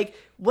 but like,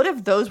 what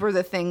if those were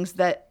the things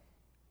that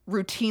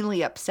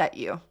routinely upset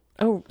you?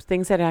 Oh,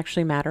 things that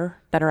actually matter,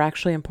 that are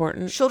actually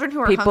important. Children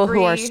who are people hungry,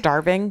 who are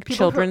starving, people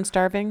children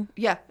starving,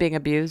 Yeah. being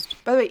abused.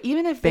 By the way,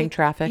 even if Being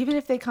trafficked. even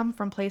if they come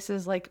from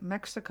places like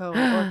Mexico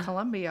or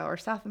Colombia or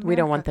South America, We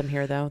don't want them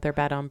here though. They're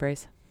bad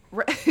hombres.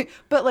 Right.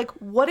 But like,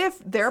 what if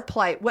their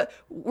plight?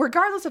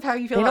 Regardless of how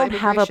you feel They about don't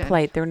have a immigration,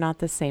 plight. They're not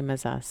the same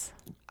as us.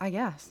 I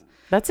guess.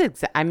 That's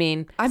I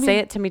mean, say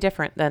it to me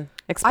different then.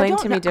 I Explain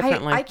don't to me know.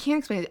 differently. I can't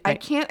explain it. I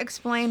can't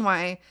explain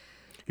why.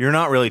 You're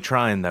not really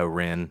trying though,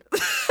 Rin.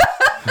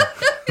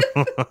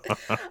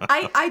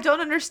 I don't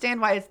understand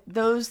why it's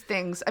those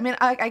things. I mean,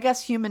 I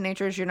guess human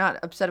nature is you're not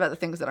upset about the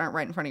things that aren't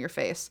right in front of your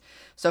face.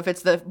 So if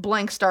it's the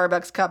blank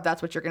Starbucks cup,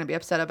 that's what you're going to be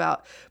upset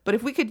about. But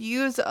if we could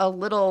use a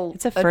little,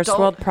 It's a first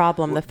world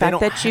problem. The fact don't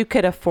that you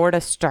could afford a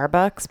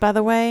Starbucks, by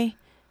the way,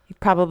 you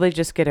probably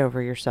just get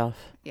over yourself.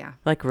 Yeah.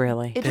 Like,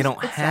 really. They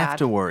don't it's have sad.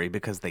 to worry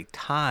because they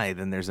tithe,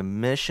 and there's a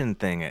mission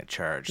thing at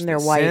church And they're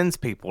that white. sends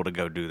people to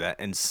go do that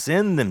and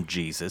send them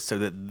Jesus so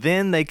that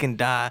then they can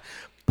die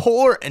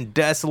poor and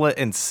desolate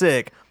and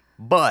sick,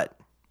 but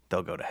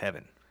they'll go to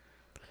heaven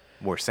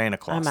where Santa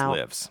Claus I'm out.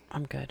 lives.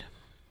 I'm good.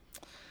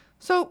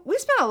 So we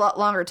spent a lot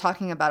longer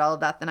talking about all of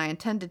that than I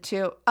intended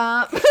to.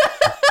 But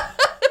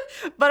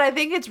I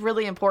think it's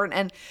really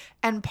important.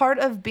 And part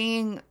of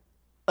being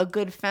a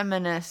good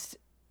feminist,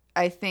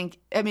 I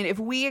mean, if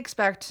we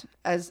expect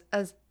as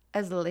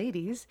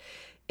ladies,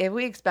 if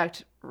we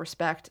expect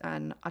respect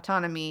and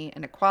autonomy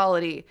and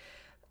equality,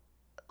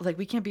 like,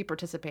 we can't be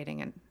participating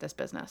in this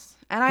business.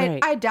 And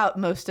Right. I doubt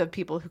most of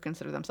people who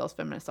consider themselves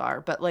feminists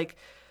are, but like,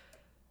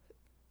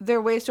 there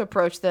are ways to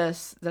approach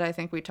this that I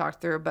think we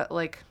talked through, but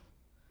like,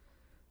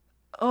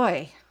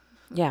 oi.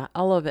 Yeah,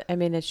 all of it. I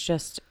mean, it's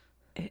just.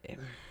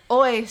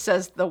 Oi,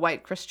 says the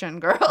white Christian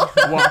girl.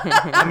 Well,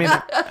 I mean,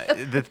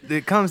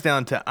 it comes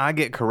down to I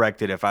get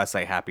corrected if I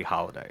say Happy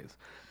Holidays.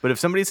 But if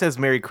somebody says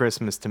Merry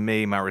Christmas to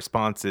me, my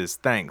response is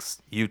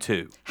thanks, you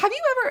too. Have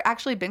you ever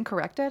actually been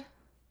corrected?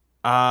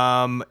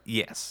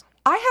 Yes.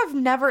 I have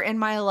never in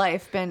my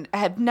life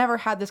have never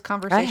had this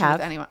conversation have.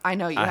 with anyone. I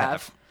know you I have.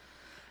 have.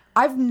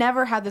 I've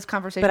never had this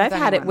conversation But with I've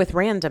had it anyone. with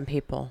random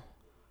people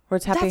where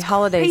it's Happy That's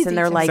Holidays crazy and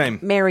they're to me. like, Same.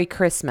 Merry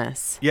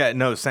Christmas. Yeah,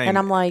 no, same. And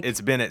I'm like- it's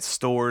been at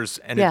stores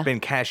and Yeah. it's been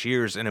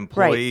cashiers and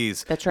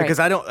employees. That's right. Because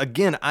I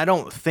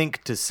don't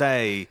think to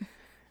say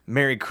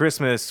Merry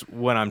Christmas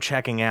when I'm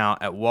checking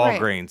out at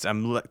Walgreens.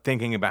 I'm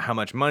thinking about how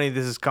much money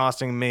this is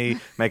costing me,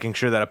 making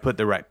sure that I put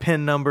the right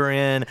PIN number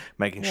in,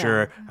 making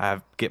sure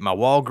I get my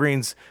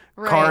Walgreens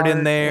card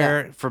in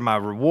there for my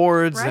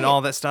rewards and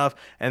all that stuff.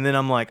 And then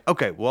I'm like,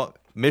 okay, well,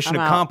 mission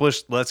I'm out.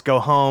 accomplished. Let's go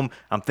home.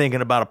 I'm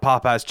thinking about a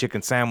Popeye's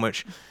chicken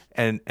sandwich.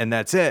 And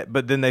that's it.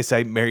 But then they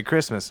say Merry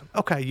Christmas.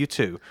 Okay, you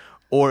too.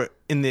 Or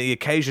in the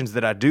occasions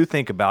that I do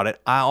think about it,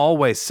 I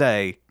always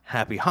say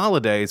Happy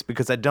Holidays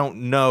because I don't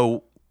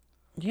know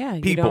Yeah,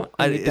 you people.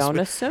 don't, don't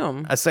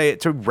assume. I say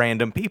it to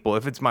random people.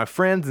 If it's my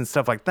friends and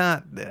stuff like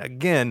that,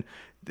 again,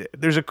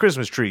 there's a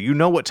Christmas tree. You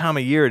know what time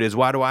of year it is.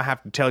 Why do I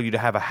have to tell you to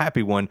have a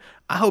happy one?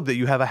 I hope that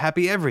you have a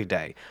happy every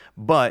day.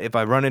 But if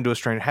I run into a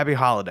stranger, Happy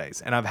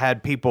Holidays. And I've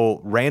had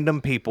random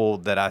people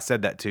that I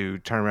said that to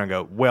turn around and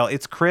go, well,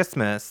 it's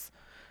Christmas.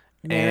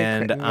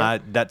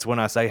 That's when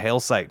I say Hail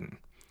Satan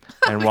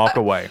and walk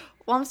away.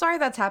 Well, I'm sorry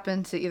that's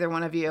happened to either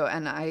one of you,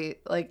 and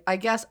I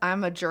guess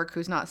I'm a jerk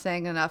who's not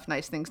saying enough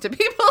nice things to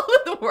people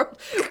in the world,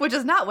 which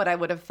is not what I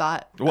would have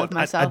thought of I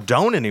myself.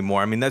 don't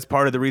anymore. I mean, that's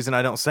part of the reason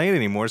I don't say it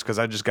anymore is because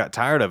I just got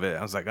tired of it.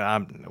 I was like,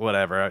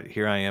 whatever.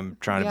 Here I am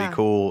trying to Yeah. be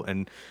cool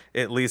and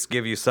at least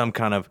give you some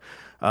kind of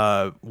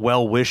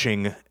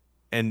well-wishing,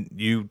 and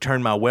you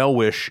turn my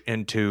well-wish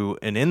into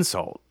an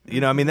insult. You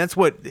know, I mean, that's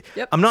what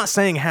I'm not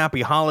saying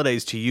Happy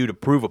Holidays to you to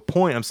prove a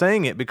point. I'm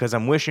saying it because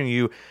I'm wishing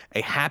you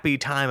a happy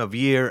time of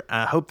year.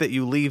 I hope that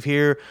you leave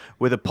here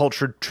with a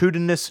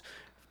pulchritudinous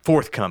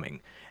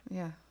forthcoming.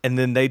 Yeah. And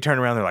then they turn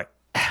around, they're like,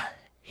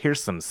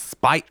 here's some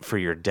spite for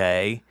your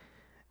day.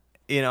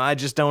 You know, I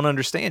just don't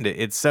understand it.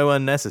 It's so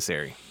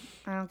unnecessary.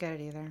 I don't get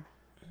it either.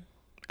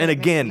 And It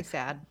makes again, me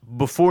sad.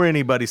 before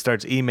anybody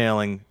starts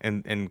emailing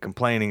and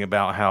complaining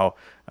about how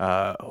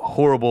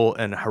horrible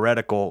and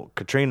heretical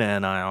Katrina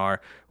and I are,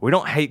 we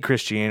don't hate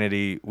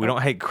Christianity. We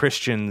don't hate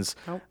Christians.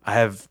 Nope. I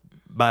have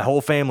my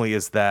whole family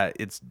is that.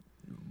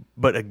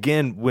 But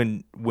again,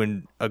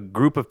 when a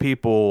group of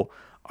people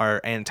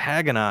are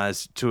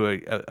antagonized to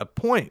a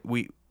point,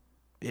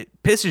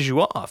 it pisses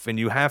you off, and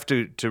you have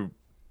to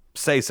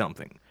say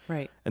something.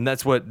 Right. And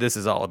that's what this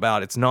is all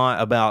about. It's not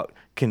about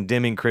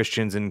condemning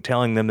Christians and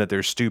telling them that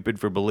they're stupid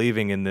for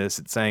believing in this.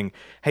 It's saying,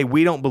 hey,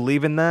 we don't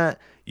believe in that.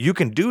 You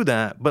can do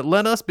that, but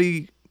let us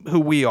be who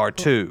we are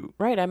too.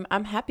 Right.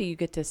 I'm happy you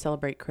get to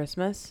celebrate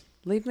Christmas.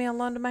 Leave me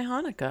alone to my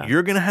Hanukkah.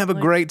 You're going to have a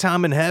great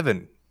time in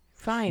heaven.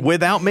 Fine.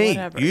 Without me.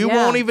 Whatever. You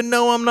won't even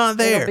know I'm not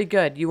there. It'll be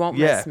good. You won't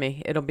miss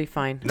me. It'll be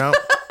fine. No.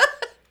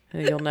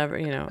 You'll never,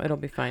 it'll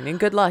be fine. And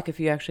good luck if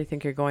you actually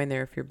think you're going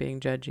there if you're being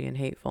judgy and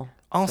hateful.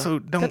 Also,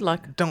 good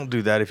luck. Don't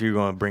do that if you're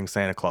going to bring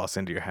Santa Claus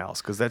into your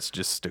house, because that's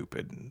just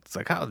stupid. It's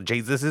like, oh,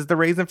 Jesus is the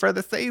reason for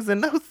the season.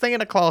 No,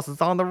 Santa Claus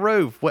is on the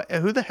roof.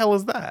 Who the hell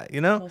is that?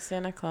 Well,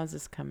 Santa Claus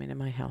is coming to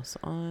my house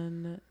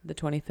on the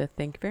 25th.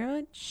 Thank you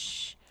very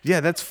much. Yeah,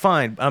 that's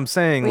fine. I'm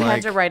saying we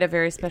had to write a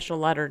very special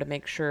letter to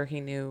make sure he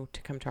knew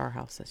to come to our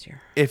house this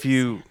year. If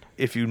you're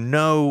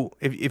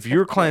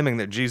claiming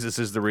that Jesus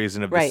is the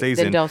reason of the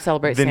season, then don't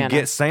celebrate Santa. Then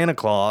get Santa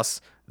Claus,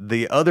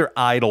 the other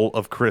idol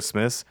of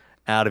Christmas,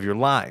 out of your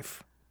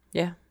life.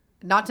 Yeah.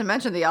 Not to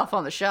mention the elf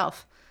on the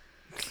shelf.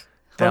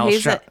 Well,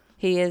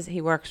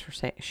 he works for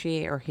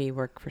he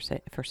worked for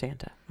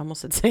Santa. I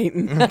almost said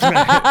Satan.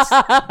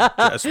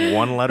 Just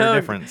one letter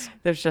difference.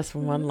 There's just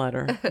one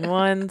letter.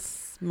 One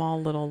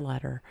small little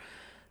letter.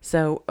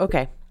 So,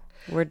 okay.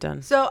 We're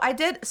done. So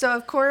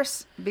of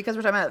course, because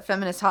we're talking about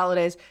feminist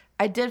holidays,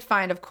 I did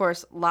find, of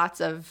course,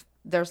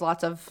 there's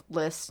lots of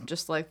lists,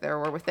 just like there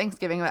were with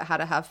Thanksgiving, about how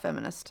to have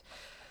feminist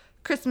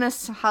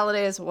Christmas,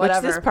 holidays,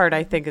 whatever. Which this part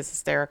I think is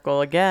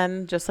hysterical.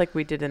 Again, just like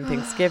we did in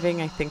Thanksgiving,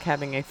 I think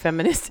having a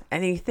feminist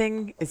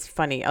anything is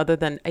funny. Other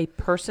than a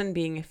person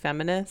being a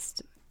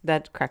feminist,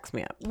 that cracks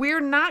me up.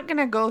 We're not going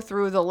to go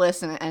through the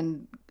list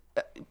and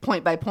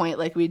point by point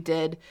like we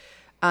did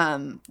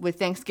with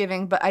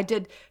Thanksgiving, but I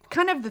did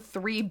kind of the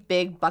three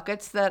big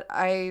buckets that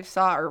I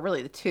saw, or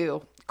really the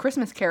two.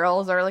 Christmas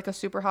carols are like a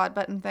super hot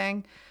button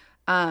thing.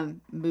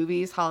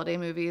 Movies, holiday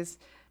movies,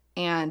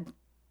 and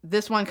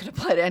this one could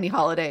apply to any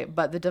holiday,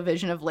 but the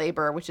division of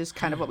labor, which is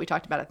kind of what we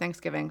talked about at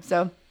Thanksgiving.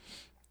 So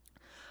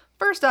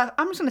first off,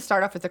 I'm just going to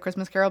start off with the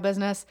Christmas Carol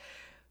business.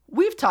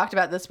 We've talked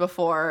about this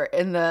before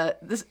in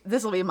this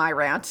will be my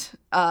rant.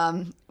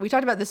 We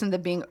talked about this in the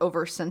being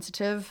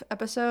oversensitive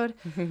episode.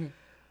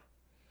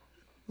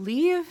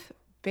 Leave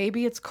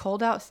Baby It's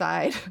Cold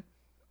Outside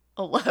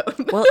alone.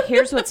 Well,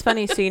 here's what's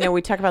funny. So,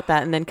 we talk about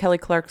that, and then Kelly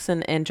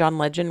Clarkson and John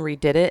Legend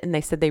redid it, and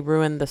they said they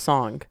ruined the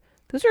song.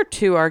 Those are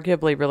two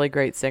arguably really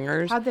great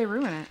singers. How'd they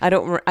ruin it? I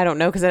don't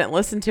know, because I didn't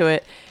listen to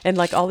it. And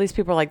like all these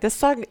people are like, this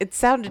song, it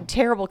sounded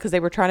terrible because they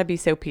were trying to be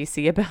so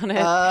PC about it.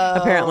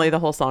 Apparently the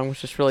whole song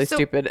was just really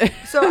stupid.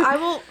 So I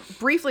will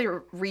briefly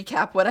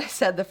recap what I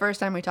said the first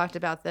time we talked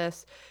about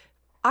this.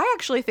 I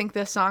actually think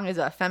this song is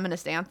a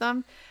feminist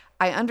anthem.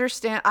 I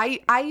understand.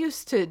 I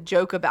used to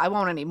joke about, I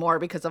won't anymore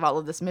because of all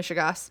of this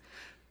Mishigas.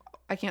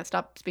 I can't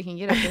stop speaking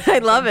Yiddish. I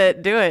love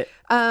it. Do it.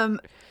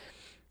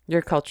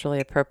 You're culturally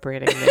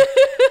appropriating me.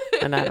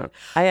 And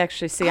I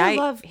actually see,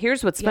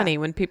 here's what's funny.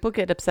 When people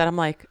get upset, I'm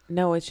like,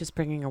 no, it's just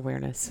bringing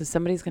awareness. So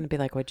somebody's going to be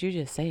like, what'd you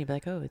just say? You'd be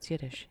like, oh, it's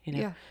Yiddish,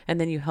 Yeah. And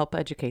then you help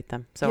educate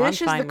them. So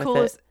Yiddish I'm fine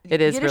with it.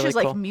 It is Yiddish really is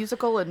cool. like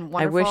musical and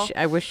wonderful.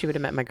 I wish you would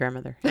have met my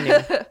grandmother.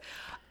 Anyway.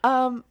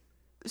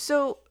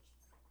 So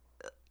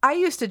I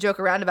used to joke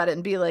around about it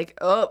and be like,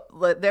 oh,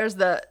 there's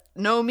the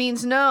no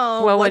means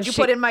no. Well, what'd you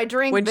put in my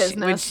drink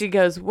business? When she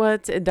goes,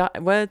 what's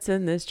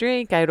in this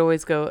drink? I'd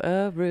always go,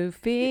 a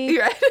roofie.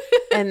 Right.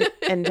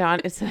 and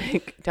Johnny's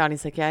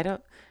like, yeah,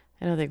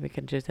 I don't think we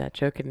can do that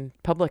joke in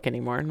public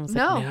anymore. And I was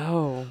like,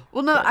 no.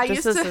 Well, no, I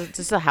used to.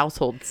 Just a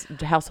household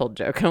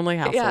joke, only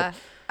household. Yeah.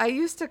 I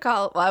used to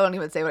call, well, I won't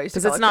even say what I used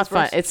to call it. Because it's not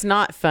fun. It's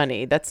not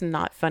funny. That's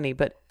not funny,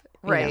 but.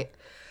 Right.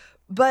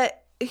 But.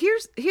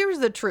 Here's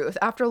the truth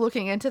after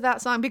looking into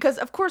that song, because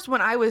of course when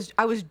I was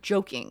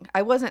joking,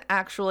 I wasn't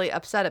actually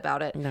upset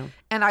about it. No.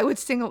 And I would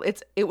sing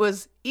it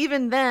was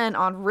even then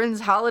on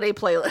Rin's holiday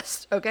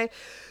playlist. Okay.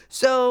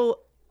 So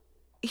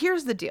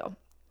here's the deal.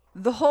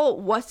 The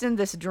whole what's in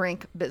this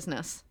drink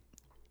business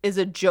is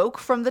a joke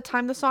from the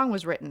time the song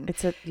was written.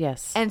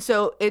 Yes. And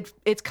so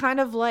it's kind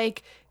of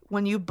like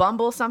when you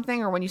bumble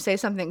something or when you say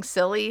something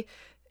silly.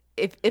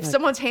 If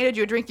someone's handed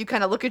you a drink, you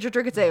kind of look at your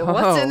drink and say,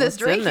 what's in this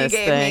drink you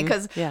gave me?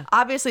 Because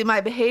obviously my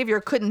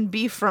behavior couldn't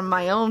be from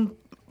my own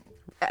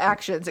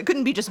actions. It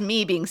couldn't be just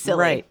me being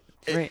silly.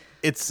 Right.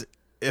 It's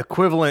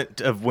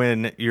equivalent of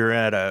when you're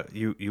at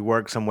you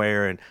work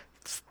somewhere and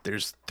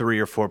there's 3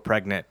 or 4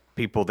 pregnant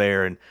people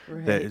there and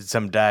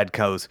some dad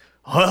goes,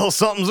 well,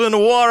 something's in the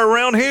water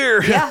around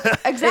here. Yeah,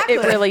 exactly.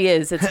 It really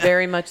is. It's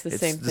very much the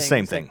same thing. It's the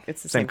same thing.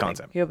 It's the same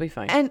concept. You'll be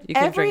fine. And you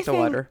can drink the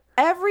water.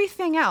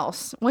 Everything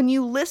else, when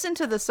you listen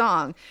to the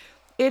song,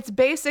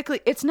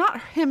 it's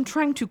not him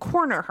trying to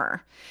corner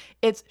her.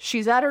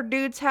 She's at her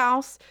dude's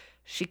house.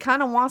 She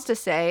kind of wants to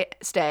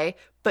stay,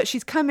 but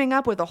she's coming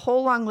up with a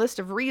whole long list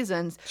of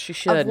reasons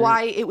of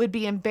why it would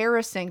be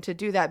embarrassing to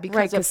do that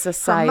because of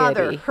society. Her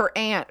mother, her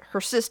aunt,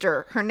 her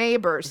sister, her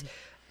neighbors,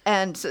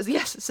 and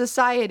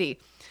society.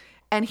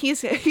 And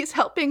he's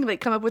helping like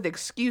come up with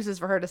excuses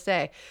for her to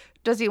stay.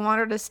 Does he want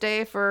her to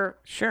stay for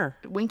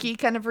winky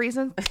kind of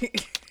reasons?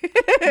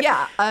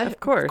 Yeah,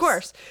 of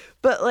course.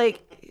 But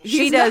like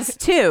she does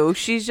too.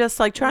 She's just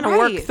like trying to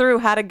work through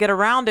how to get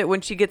around it when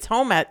she gets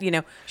home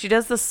she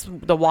does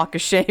the walk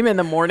of shame in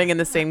the morning in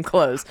the same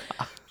clothes.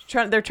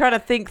 They're trying to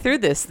think through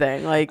this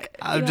thing. Like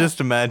I'm just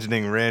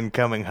imagining Ren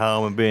coming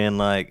home and being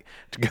like,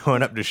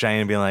 going up to Shane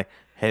and being like,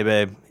 "Hey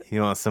babe,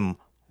 you want some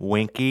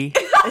winky?"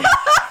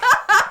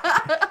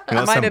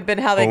 That might have been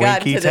how they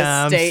got into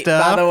this state,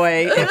 by the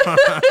way.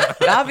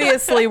 It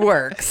obviously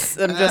works.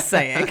 I'm just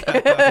saying.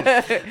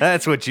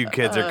 That's what you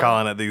kids are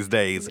calling it these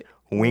days.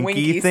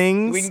 Winky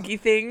things? Winky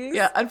things?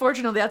 Yeah,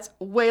 unfortunately, that's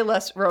way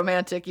less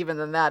romantic even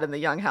than that in the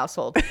Young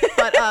household.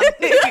 But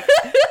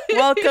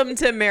welcome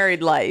to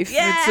married life.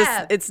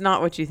 Yeah. It's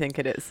not what you think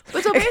it is.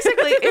 But so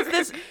basically, it's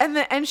this,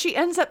 and she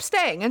ends up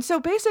staying. And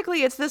so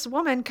basically, it's this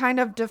woman kind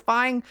of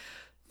defying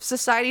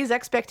society's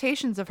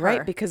expectations of her.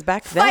 Right, because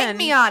back then... Fight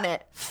me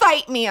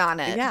on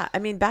it. Yeah, I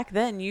mean, back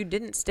then, you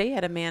didn't stay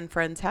at a man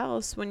friend's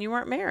house when you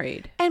weren't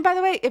married. And by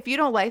the way, if you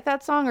don't like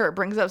that song or it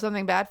brings up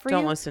something bad for you...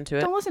 Don't listen to it.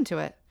 Don't listen to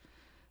it.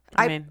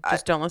 I mean,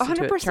 just don't listen 100%.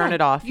 to it. Turn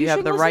it off. You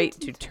have the right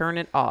to turn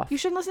it off. You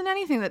shouldn't listen to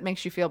anything that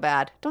makes you feel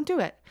bad. Don't do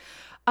it.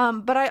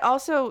 But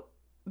also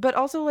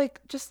like,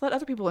 just let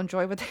other people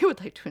enjoy what they would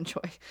like to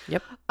enjoy.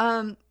 Yep.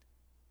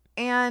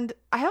 And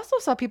I also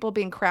saw people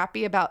being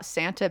crappy about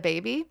Santa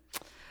Baby.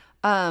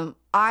 I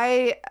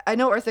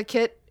know Eartha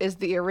Kitt is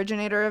the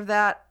originator of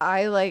that.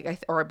 I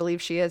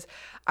believe she is.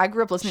 I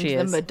grew up listening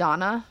to the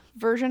Madonna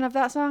version of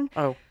that song.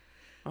 Oh,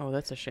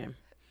 that's a shame.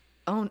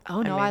 Oh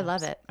no, I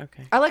love it.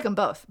 Okay. I like them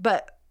both,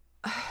 but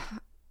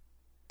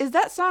is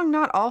that song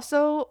not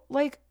also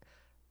like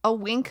a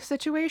wink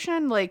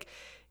situation? Like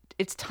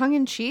it's tongue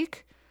in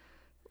cheek?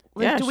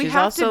 Like, yeah, do we she's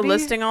have also to be...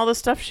 listing all the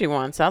stuff she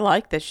wants. I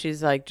like that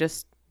she's like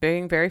just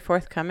being very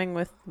forthcoming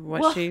with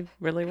what she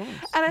really wants.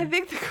 And I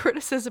think the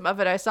criticism of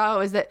it I saw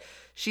was that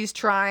she's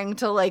trying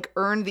to like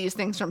earn these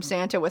things from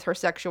Santa with her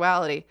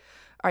sexuality.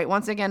 All right,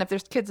 once again, if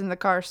there's kids in the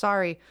car,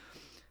 sorry.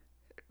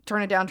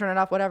 Turn it down, turn it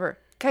off, whatever.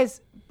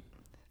 Guys,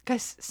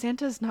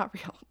 Santa's not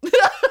real.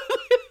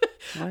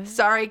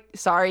 Sorry,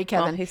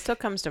 Kevin. Well, he still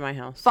comes to my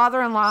house.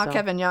 Father-in-law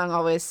Kevin Young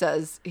always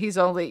says you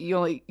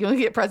only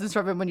get presents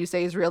from him when you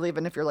say he's real,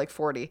 even if you're like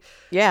 40.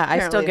 Yeah,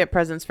 apparently. I still get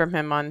presents from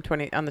him on the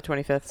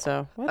 25th.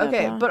 So whatever.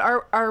 Okay, but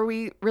are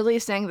we really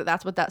saying that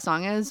that's what that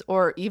song is,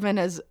 or even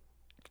as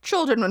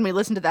children when we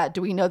listen to that,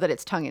 do we know that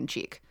it's tongue in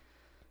cheek?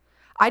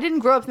 I didn't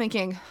grow up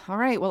thinking, all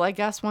right, well, I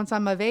guess once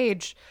I'm of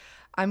age,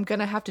 I'm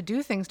gonna have to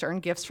do things to earn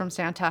gifts from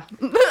Santa.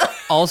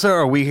 Also,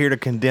 are we here to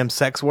condemn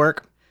sex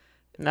work?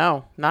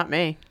 No, not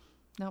me.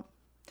 Nope.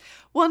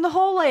 Well, and the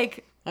whole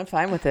like, I'm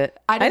fine with it.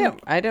 I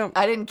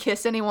didn't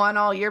kiss anyone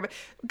all year, but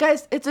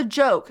guys, it's a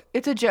joke.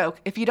 It's a joke.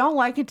 If you don't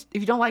like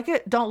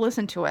it, don't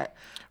listen to it.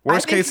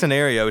 Worst case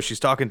scenario, she's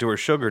talking to her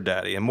sugar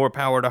daddy, and more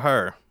power to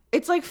her.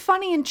 It's like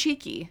funny and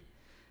cheeky.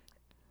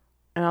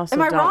 And also,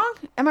 Am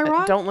I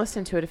wrong? Don't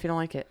listen to it if you don't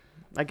like it.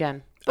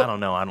 Again, I don't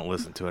know. I don't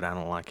listen to it. I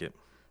don't like it.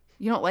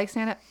 You don't like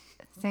Santa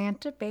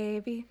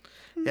Baby?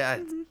 Yeah.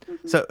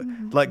 So,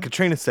 like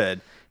Katrina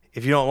said,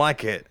 if you don't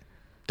like it,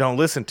 don't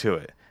listen to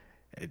it.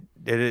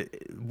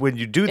 When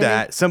you do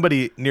that,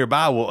 somebody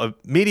nearby will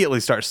immediately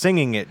start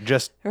singing it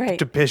just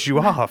to piss you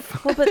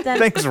off. Well, but then,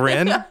 thanks,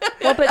 Ren.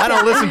 I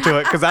don't listen to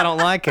it because I don't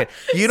like it.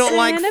 You don't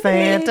like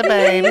Santa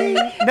Baby?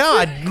 No,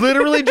 I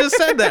literally just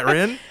said that,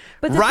 Ren.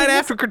 But right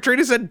after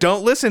Katrina said,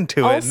 don't listen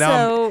to it.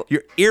 Now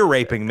you're ear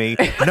raping me.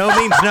 No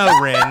means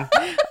no, Ren.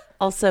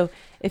 Also,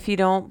 if you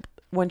don't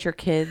want your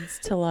kids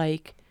to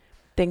like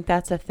think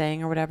that's a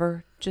thing or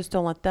whatever, just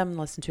don't let them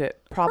listen to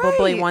it.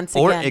 Probably once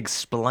again. Or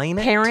explain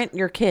it. Parent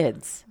your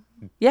kids.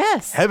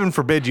 Yes. Heaven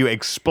forbid you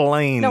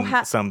explain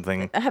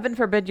something. Heaven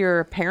forbid you're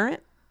a parent.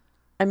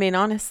 I mean,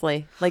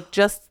 honestly,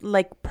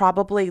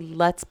 probably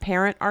let's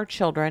parent our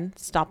children.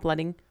 Stop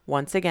letting,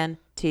 once again,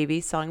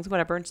 TV, songs,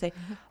 whatever, and say,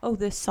 oh,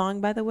 this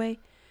song, by the way,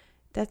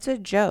 that's a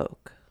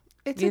joke.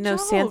 It's a joke.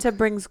 Santa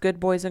brings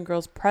good boys and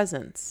girls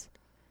presents.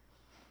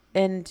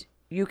 And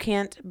you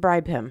can't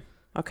bribe him,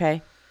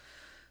 okay?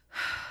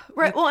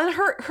 Right. Well, and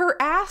her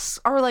asks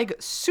are like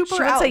super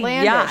she wants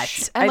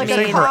outlandish. A yacht. And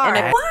a car.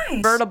 And a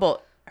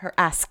convertible. Her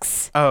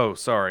asks. Oh,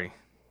 sorry.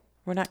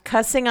 We're not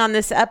cussing on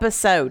this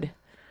episode.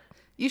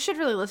 You should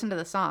really listen to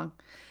the song.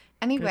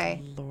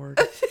 Anyway. Good Lord.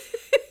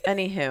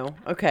 Anywho.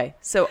 Okay.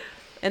 So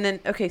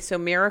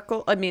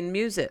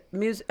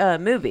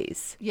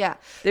movies. Yeah.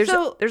 There's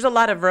a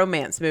lot of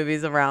romance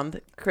movies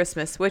around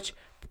Christmas, which,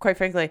 quite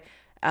frankly,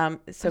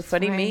 so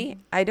funny right. me,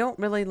 I don't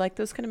really like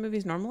those kind of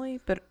movies normally,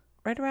 but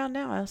right around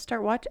now I'll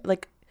start watching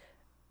like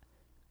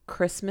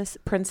Christmas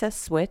Princess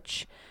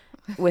Switch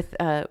with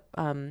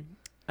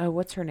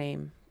what's her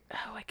name?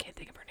 Oh, I can't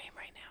think of her name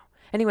right now.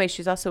 Anyway,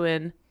 she's also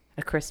in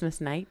A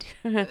Christmas Night.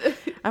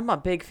 I'm a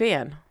big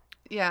fan.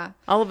 Yeah.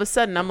 All of a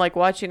sudden, I'm like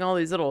watching all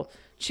these little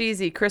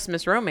cheesy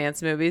Christmas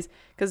romance movies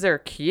because they're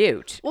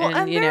cute. Well,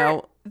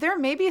 and there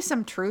may be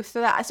some truth to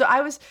that. So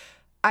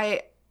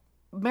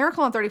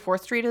Miracle on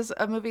 34th Street is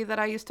a movie that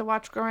I used to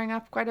watch growing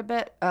up quite a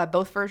bit,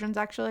 both versions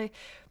actually.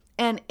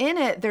 And in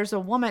it, there's a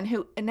woman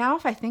who, and now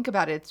if I think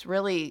about it, it's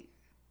really,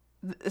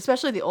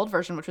 especially the old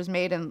version, which was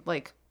made in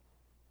like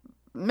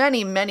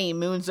many, many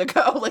moons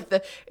ago, like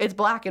it's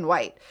black and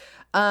white.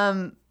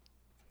 I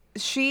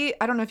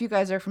don't know if you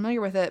guys are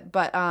familiar with it,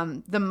 but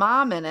the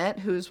mom in it,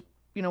 who's,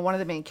 one of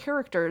the main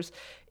characters,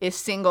 is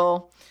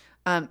single.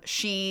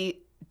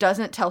 She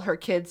doesn't tell her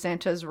kids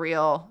Santa's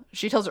real.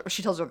 She tells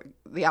her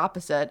the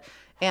opposite.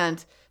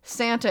 And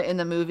Santa in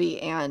the movie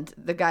and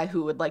the guy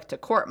who would like to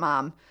court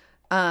mom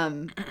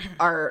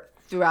are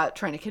throughout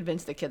trying to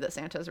convince the kid that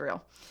Santa's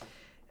real.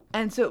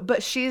 And so,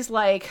 but she's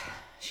like,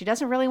 she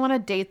doesn't really want to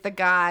date the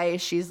guy.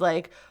 She's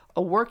like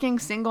a working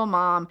single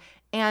mom.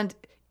 And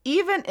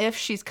even if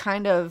she's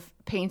kind of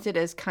painted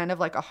as kind of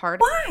like a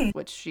hard,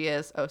 which she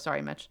is. Oh,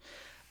 sorry, Mitch.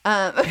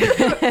 We're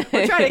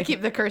trying to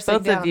keep the cursing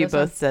down. Both of you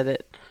both said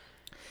it.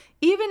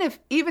 Even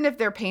if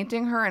they're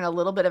painting her in a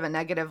little bit of a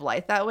negative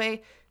light that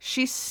way,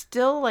 she's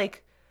still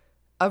like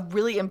a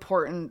really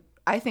important,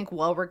 I think,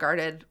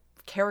 well-regarded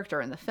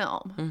character in the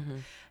film. Mm-hmm.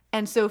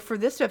 And so for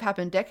this to have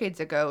happened decades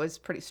ago is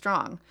pretty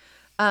strong.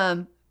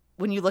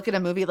 When you look at a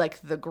movie like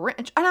The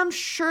Grinch, and I'm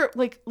sure,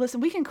 like,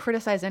 listen, we can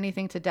criticize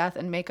anything to death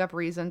and make up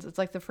reasons. It's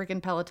like the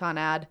freaking Peloton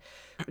ad,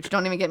 which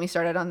don't even get me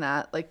started on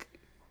that. Like,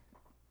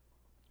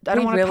 I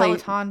don't want a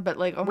Peloton, but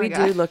like, oh my God.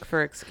 We do look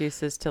for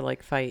excuses to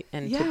like fight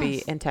and to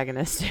be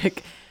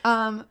antagonistic.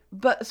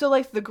 But so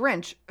like The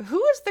Grinch,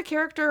 who is the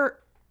character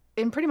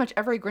in pretty much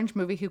every Grinch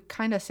movie who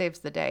kind of saves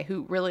the day,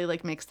 who really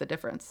like makes the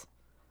difference?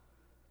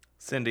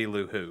 Cindy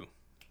Lou Who.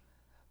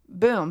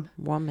 Boom.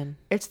 Woman.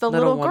 It's the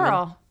little girl.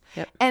 Woman.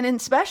 Yep. And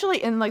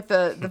especially in like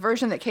the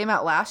version that came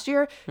out last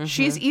year,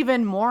 she's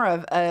even more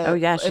of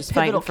a she's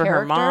fighting for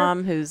her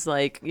mom, who's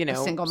like,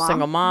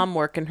 single mom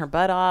working her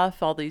butt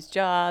off, all these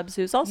jobs,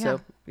 who's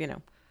also,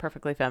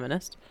 perfectly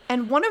feminist.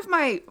 And one of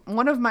my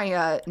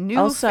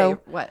new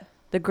what?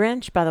 The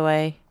Grinch, by the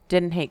way,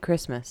 didn't hate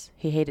Christmas.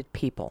 He hated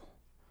people.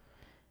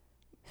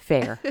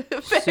 Fair.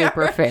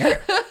 Super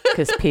fair.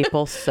 Because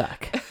people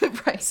suck.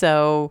 Right.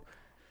 So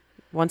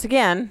once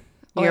again,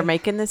 you're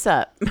making this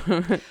up.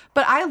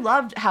 But I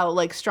loved how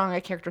like strong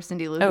a character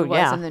Cindy Lou Who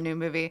was in the new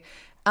movie.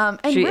 And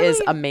she really,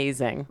 is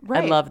amazing.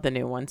 Right. I love the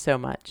new one so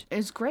much.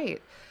 It's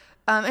great.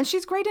 And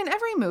she's great in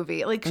every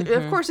movie. Like,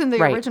 of course, in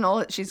the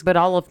original, she's... But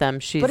all of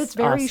them, she's But it's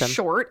very awesome.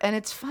 short, and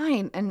it's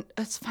fine. And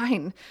it's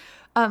fine.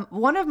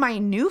 One of my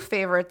new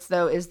favorites,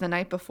 though, is The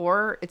Night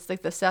Before. It's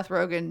like the Seth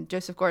Rogen,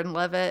 Joseph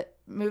Gordon-Levitt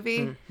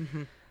movie.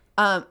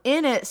 Mm-hmm.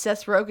 In it,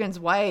 Seth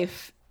Rogen's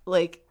wife,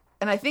 like...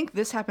 And I think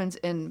this happens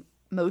in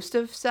most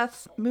of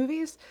Seth's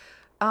movies.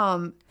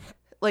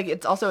 Like,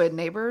 it's also in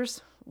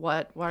Neighbors.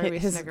 What? Why are we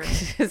sniggering?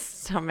 His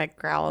stomach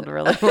growled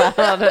really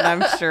loud, and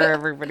I'm sure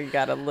everybody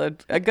got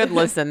a good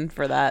listen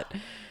for that.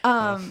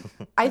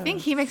 I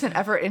think he makes an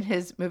effort in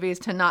his movies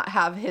to not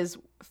have his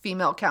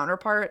female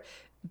counterpart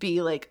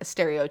be like a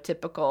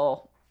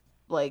stereotypical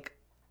like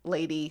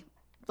lady.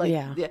 Like,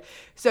 yeah.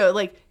 So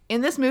like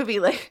in this movie,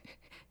 like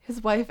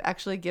his wife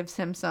actually gives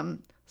him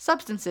some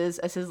substances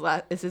as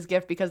his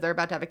gift because they're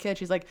about to have a kid.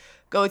 She's like,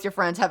 "Go with your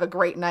friends, have a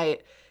great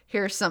night.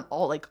 Here's some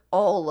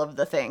all of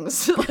the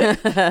things." Like,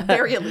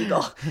 very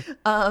illegal.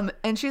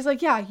 And she's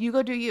like, "Yeah, you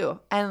go do you."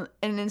 And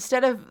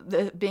instead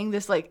of being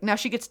this like, now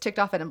she gets ticked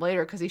off at him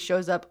later because he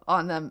shows up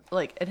on them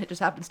like, and it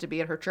just happens to be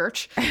at her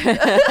church. So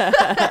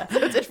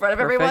it's in front of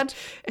everyone.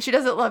 She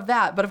doesn't love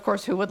that, but of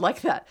course, who would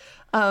like that?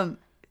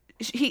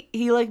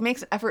 He like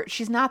makes an effort.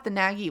 She's not the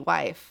naggy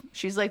wife.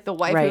 She's like the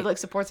wife who like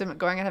supports him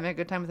going and having a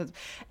good time with him.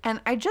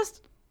 And I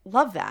just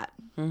love that.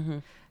 Mm-hmm.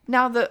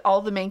 Now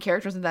all the main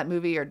characters in that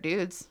movie are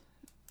dudes.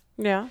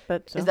 Yeah,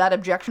 but is that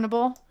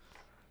objectionable?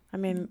 I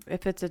mean,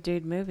 if it's a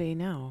dude movie,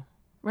 no.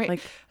 Right.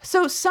 Like,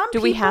 so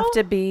we have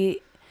to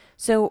be?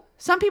 So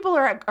some people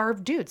are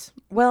dudes.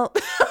 Well,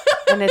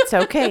 and it's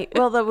okay.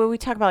 Well, when we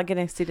talk about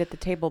getting a seat at the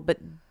table, but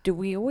do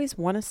we always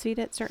want a seat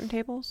at certain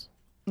tables?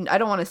 I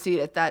don't want to sit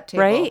at that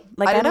table. Right?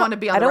 Like I don't want to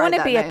be on the I don't want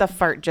to be at the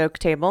fart joke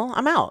table.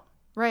 I'm out.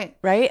 Right.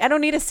 Right? I don't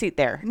need a seat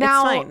there.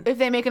 Now, it's fine. If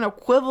they make an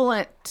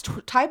equivalent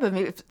type of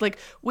movie, like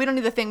we don't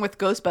need the thing with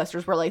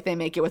Ghostbusters where like they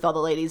make it with all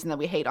the ladies and then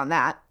we hate on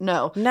that.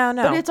 No.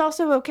 But it's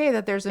also okay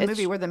that there's a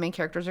movie where the main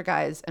characters are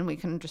guys and we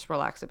can just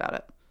relax about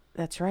it.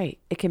 That's right.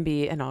 It can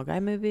be an all-guy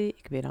movie.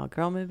 It can be an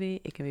all-girl movie.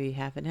 It can be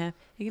half and half.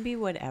 It can be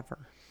whatever.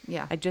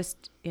 Yeah. I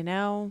just,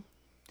 whatever.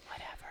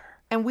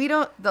 And we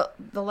don't,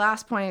 the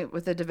last point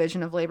with the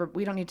division of labor,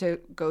 we don't need to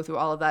go through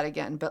all of that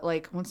again. But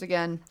like, once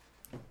again,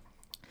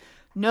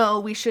 no,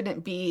 we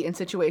shouldn't be in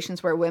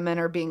situations where women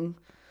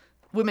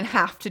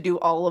have to do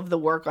all of the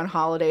work on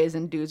holidays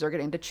and dudes are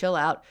getting to chill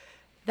out.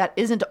 That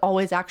isn't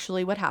always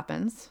actually what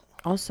happens.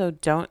 Also,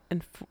 don't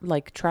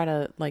try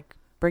to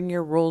bring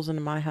your rules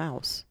into my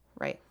house.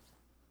 Right.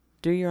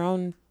 Do your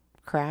own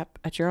crap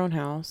at your own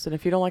house, and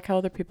if you don't like how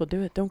other people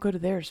do it, don't go to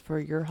theirs for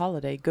your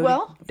holiday.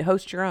 Go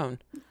host your own.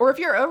 Or if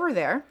you're over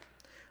there,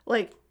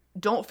 Like,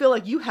 don't feel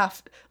like you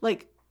have,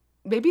 like,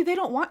 maybe they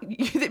don't want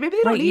you. Maybe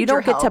they don't need You don't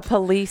your get help. to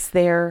police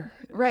their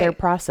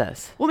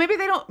process. Well, maybe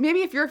they don't.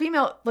 Maybe if you're a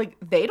female, like,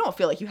 they don't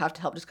feel like you have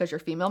to help just because you're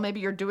female. Maybe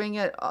you're doing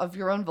it of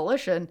your own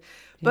volition.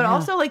 But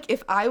also, like,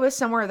 if I was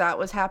somewhere that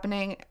was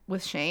happening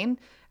with Shane,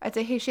 I'd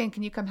say, hey, Shane,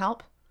 can you come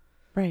help?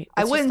 Right.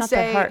 I wouldn't not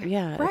say, that hard.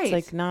 Yeah. right. It's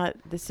like not,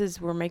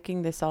 we're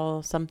making this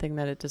all something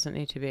that it doesn't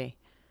need to be.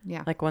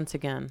 Yeah. Like, once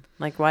again,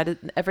 like,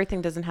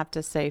 everything doesn't have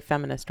to say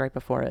feminist right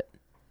before it.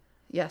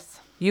 Yes.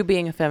 You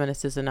being a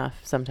feminist is enough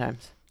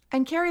sometimes.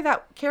 And carry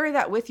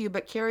that with you,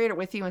 but carry it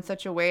with you in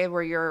such a way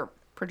where you're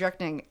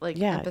projecting, like,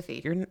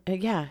 empathy. And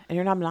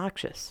you're not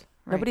obnoxious.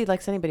 Right. Nobody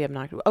likes anybody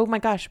obnoxious. Oh my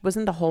gosh,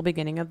 wasn't the whole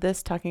beginning of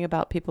this talking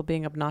about people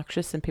being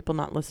obnoxious and people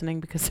not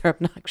listening because they're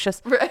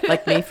obnoxious? Right.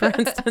 Like me, for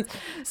instance.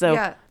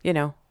 So,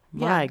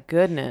 my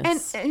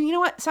goodness. And you know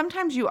what?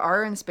 Sometimes you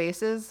are in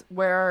spaces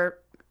where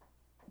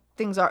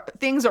things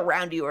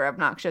around you are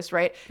obnoxious,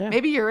 right? Yeah.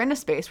 Maybe you're in a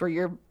space where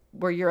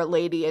you're a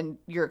lady and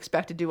you're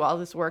expected to do all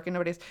this work and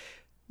nobody's.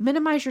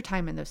 Minimize your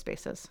time in those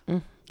spaces.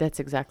 That's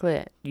exactly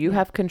it. You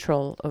have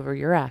control over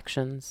your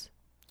actions.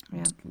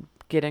 Yeah.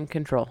 Get in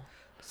control.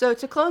 So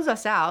to close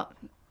us out,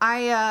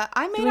 I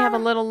made Do we have a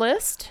little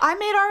list? I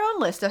made our own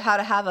list of how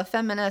to have a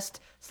feminist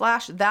 /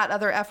 that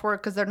other F word,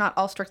 because they're not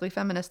all strictly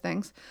feminist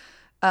things.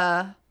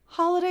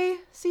 Holiday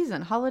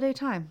season, holiday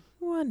time.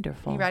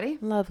 Wonderful. You ready?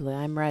 Lovely.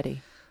 I'm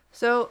ready.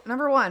 So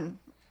number 1,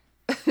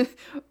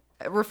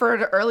 referred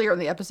to earlier in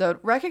the episode,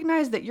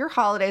 recognize that your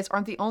holidays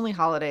aren't the only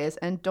holidays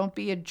and don't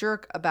be a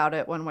jerk about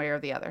it one way or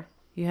the other.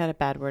 You had a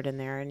bad word in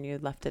there and you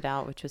left it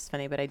out, which was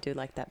funny, but I do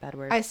like that bad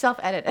word. I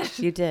self-edited.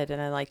 You did,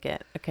 and I like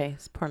it. Okay,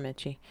 it's poor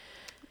Mitchie.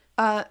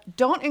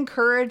 Don't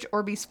encourage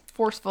or be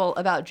forceful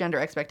about gender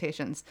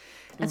expectations.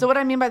 And so what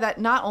I mean by that,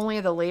 not only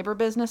the labor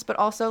business, but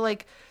also,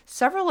 like,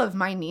 several of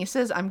my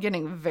nieces I'm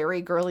getting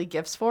very girly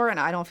gifts for, and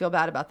I don't feel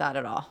bad about that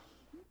at all.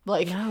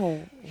 Like,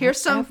 No,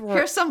 here's some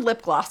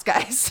lip gloss,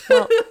 guys.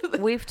 Well,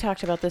 we've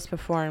talked about this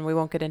before, and we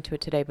won't get into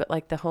it today, but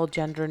like the whole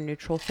gender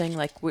neutral thing,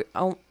 like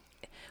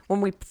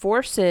when we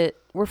force it,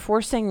 we're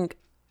forcing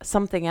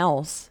something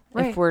else.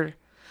 Right. If we're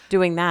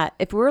doing that,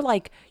 if we're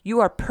like, you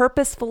are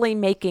purposefully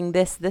making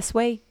this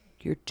way,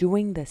 you're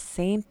doing the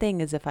same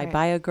thing as if I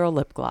buy a girl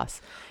lip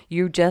gloss.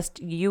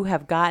 You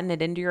have gotten it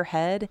into your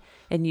head,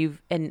 and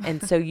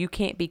and so you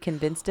can't be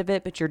convinced of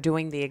it, but you're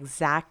doing the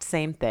exact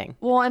same thing.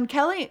 Well, and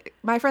Kelly,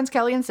 my friends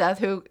Kelly and Seth,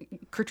 who,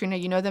 Katrina,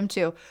 you know them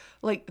too,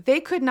 like,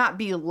 they could not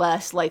be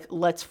less like,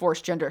 let's force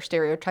gender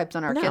stereotypes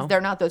on our kids. They're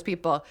not those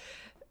people.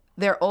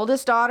 Their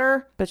oldest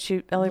daughter, But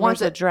Ellie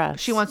wears a dress.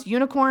 She wants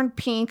unicorn,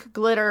 pink,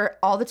 glitter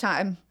all the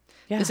time.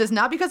 Yeah. This is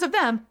not because of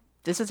them.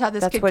 This is how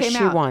this That's kid what came she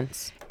out.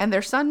 wants. And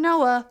their son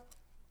Noah,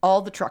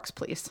 all the trucks,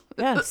 please.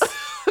 Yes.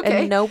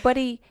 Okay. And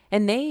nobody,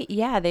 and they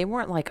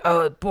weren't like,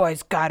 oh,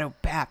 boys got to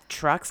have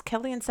trucks.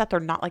 Kelly and Seth are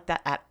not like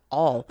that at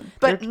all.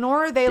 But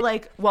nor are they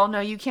like, well, no,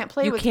 you can't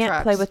play with trucks. You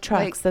can't play with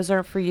trucks. Like, Those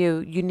aren't for you.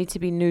 You need to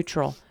be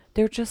neutral.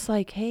 They're just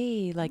like,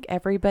 hey, like,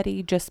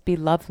 everybody just be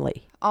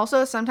lovely.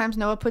 also, sometimes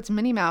Noah puts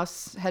Minnie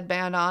Mouse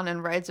headband on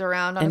and rides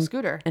around on a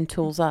scooter. And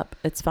tools up.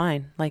 It's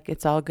fine. Like,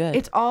 it's all good.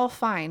 It's all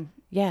fine.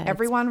 Yeah.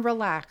 Everyone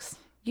relax.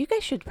 You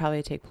guys should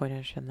probably take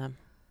pointers from them.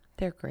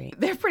 They're great.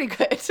 They're pretty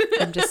good.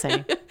 I'm just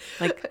saying.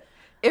 Like,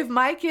 if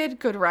my kid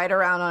could ride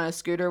around on a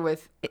scooter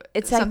with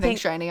something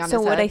shiny on his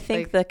head. So what I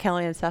think the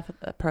Kelly and Seth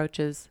approach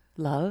is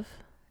love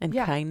and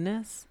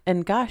kindness.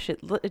 And gosh,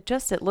 it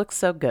looks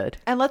so good.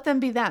 And let them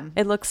be them.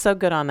 It looks so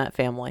good on that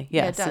family.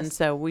 Yes. Yeah, it does. And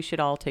so we should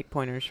all take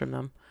pointers from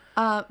them.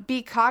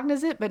 Be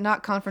cognizant but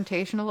not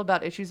confrontational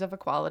about issues of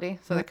equality.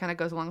 So that kind of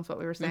goes along with what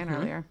we were saying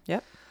earlier.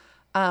 Yep.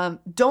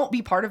 Don't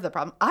be part of the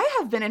problem. I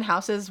have been in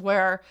houses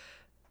where,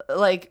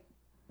 like,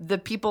 the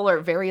people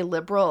are very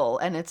liberal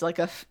and it's like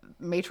a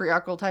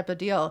matriarchal type of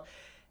deal.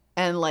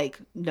 And, like,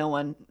 no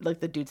one, like,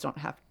 the dudes don't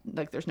have,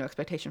 like, there's no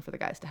expectation for the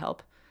guys to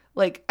help.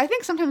 Like, I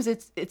think sometimes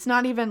it's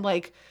not even,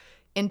 like,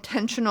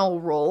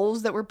 intentional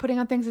roles that we're putting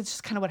on things. It's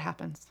just kind of what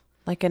happens.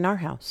 Like in our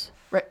house.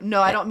 Right.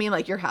 No, I don't mean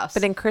like your house.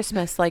 But in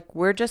Christmas, like,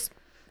 we're just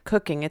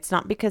cooking. It's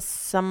not because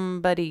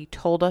somebody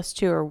told us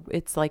to, or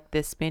it's like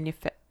this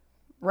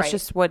Right. It's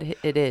just what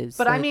it is.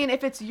 But like, I mean,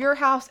 if it's your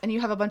house and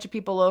you have a bunch of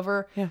people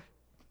over,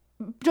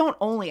 don't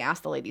only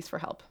ask the ladies for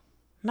help.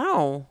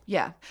 No.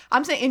 Yeah.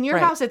 I'm saying in your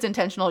house, it's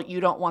intentional. You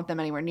don't want them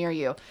anywhere near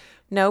you.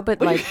 No,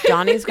 but like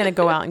Johnny's going to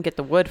go out and get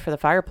the wood for the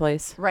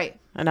fireplace. Right.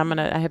 And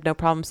I have no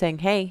problem saying,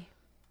 hey,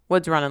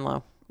 wood's running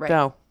low. Right.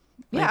 Go.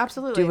 Yeah, Like,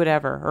 absolutely. Do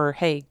whatever. Or,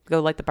 hey,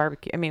 go light the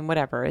barbecue. I mean,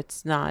 whatever.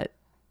 It's not.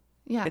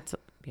 Yeah.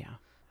 Yeah.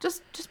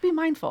 Just be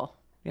mindful.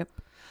 Yep.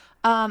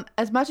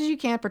 As much as you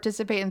can,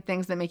 participate in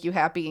things that make you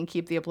happy and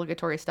keep the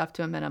obligatory stuff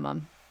to a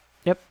minimum.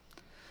 Yep.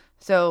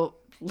 So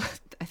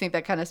I think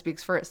that kind of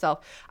speaks for itself.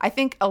 I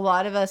think a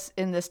lot of us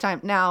in this time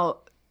now,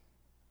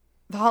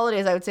 the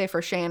holidays, I would say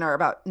for Shane, are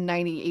about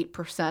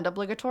 98%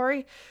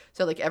 obligatory.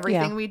 So like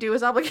everything we do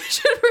is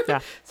obligation.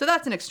 So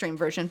that's an extreme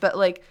version. But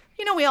like,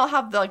 you know, we all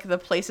have the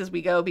places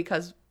we go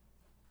because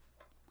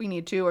we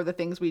need to, or the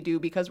things we do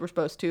because we're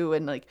supposed to.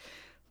 And like,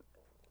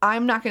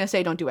 I'm not going to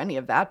say don't do any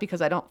of that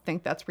because I don't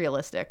think that's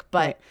realistic.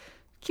 But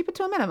keep it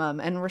to a minimum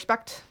and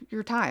respect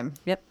your time.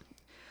 Yep.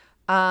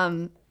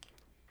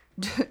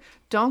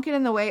 Don't get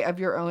in the way of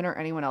your own or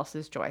anyone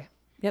else's joy.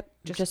 Yep.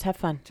 Just have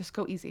fun. Just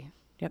go easy.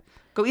 Yep.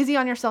 Go easy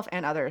on yourself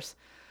and others.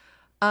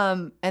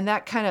 And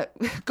that kind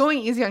of going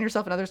easy on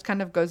yourself and others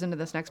kind of goes into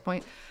this next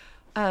point.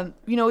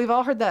 We've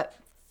all heard that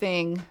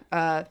thing,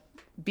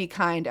 be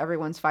kind,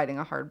 everyone's fighting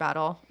a hard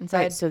battle inside.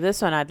 Right. So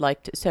this one I'd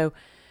like to,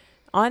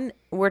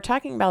 we're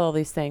talking about all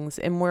these things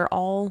and we're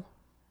all,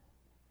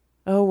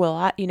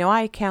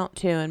 I count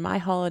too, and my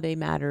holiday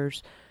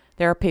matters.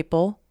 There are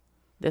people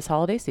this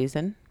holiday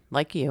season,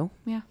 like you,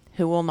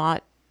 who will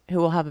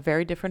have a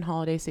very different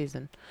holiday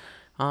season.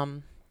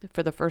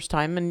 For the first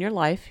time in your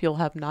life, you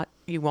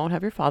won't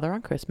have your father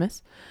on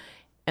Christmas.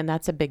 And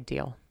that's a big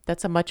deal.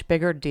 That's a much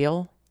bigger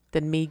deal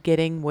than me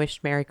getting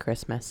wished Merry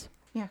Christmas.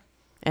 Yeah.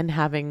 And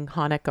having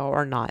Hanukkah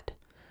or not.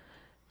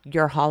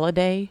 Your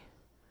holiday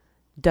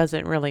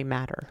doesn't really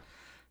matter.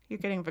 You're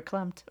getting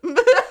verklempt.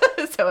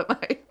 So am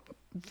I.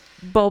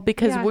 Well,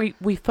 because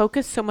we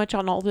focus so much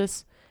on all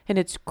this and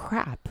it's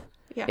crap.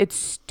 Yeah. It's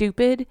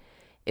stupid.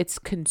 It's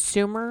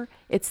consumer.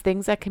 It's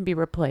things that can be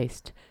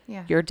replaced.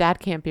 Yeah. Your dad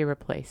can't be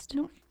replaced.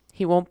 No.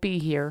 He won't be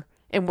here.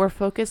 And we're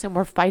focused and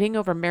we're fighting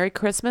over Merry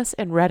Christmas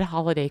and red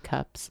holiday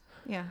cups.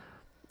 Yeah.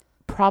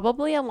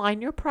 Probably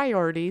align your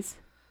priorities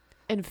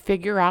and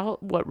figure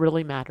out what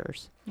really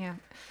matters. Yeah.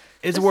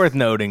 It's worth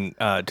noting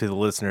to the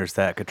listeners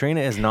that Katrina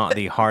is not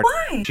the hard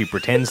she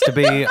pretends to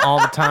be all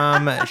the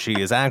time. She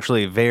is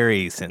actually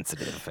very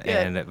sensitive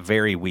and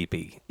very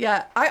weepy.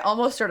 Yeah, I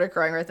almost started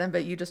crying right then,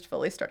 but you just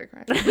fully started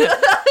crying.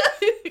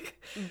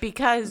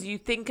 Because you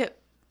think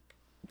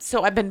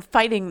so I've been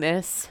fighting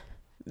this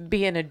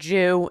being a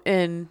Jew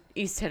in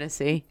East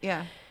Tennessee.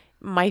 Yeah.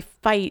 My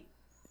fight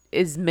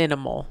is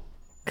minimal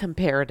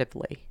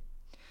comparatively.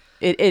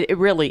 It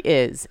really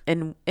is.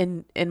 And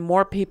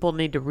more people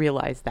need to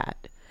realize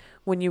that.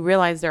 When you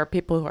realize there are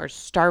people who are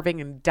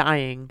starving and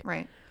dying,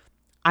 right?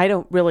 I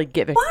don't really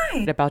give a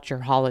shit about your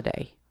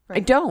holiday. Right. I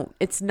don't.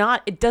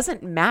 It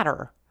doesn't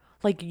matter.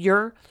 Like,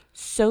 you're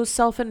so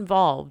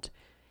self-involved.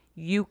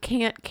 You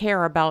can't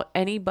care about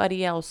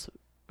anybody else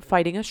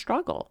fighting a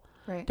struggle.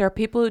 Right. There are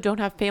people who don't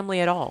have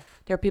family at all.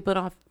 There are people who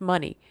don't have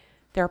money.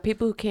 There are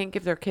people who can't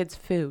give their kids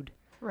food.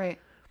 Right.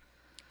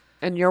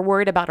 And you're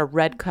worried about a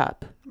red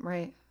cup.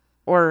 Right.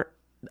 Or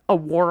a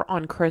war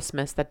on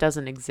Christmas that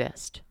doesn't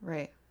exist.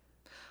 Right.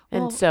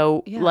 And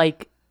so,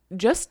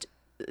 just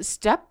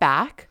step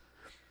back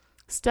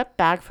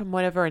from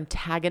whatever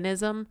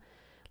antagonism,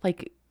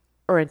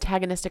 or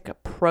antagonistic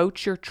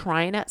approach you're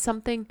trying at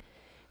something,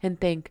 and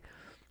think,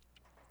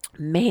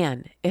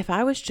 man, if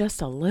I was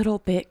just a little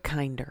bit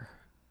kinder.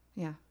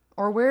 Yeah.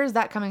 Or where is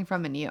that coming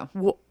from in you?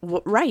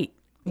 Right.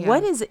 Yeah.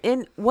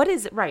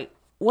 Right.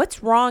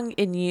 What's wrong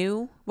in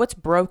you? What's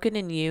broken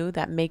in you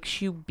that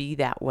makes you be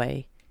that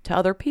way to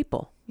other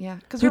people? Yeah.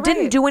 Who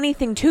didn't do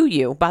anything to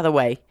you, by the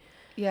way.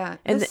 Yeah.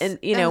 And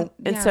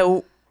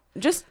so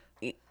just,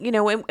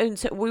 and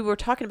so we were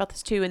talking about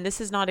this too, and this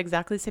is not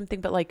exactly the same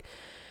thing, but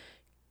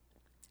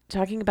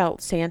talking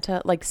about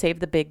Santa,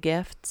 save the big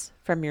gifts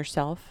from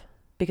yourself,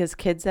 because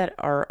kids that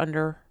are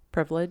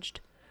underprivileged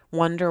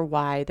wonder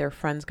why their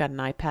friends got an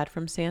iPad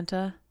from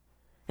Santa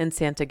and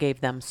Santa gave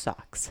them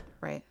socks.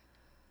 Right.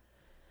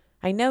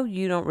 I know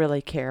you don't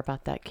really care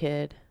about that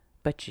kid,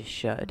 but you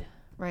should.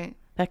 Right.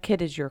 That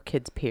kid is your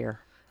kid's peer.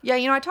 Yeah,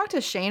 I talked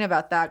to Shane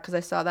about that because I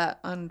saw that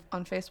on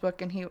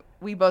Facebook, and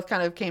we both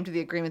kind of came to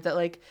the agreement that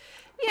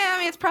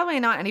it's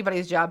probably not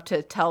anybody's job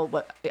to tell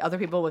other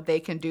people what they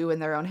can do in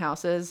their own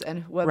houses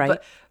and what, right.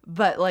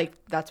 but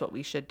that's what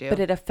we should do. But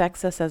it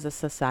affects us as a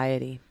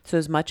society. So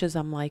as much as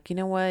I'm you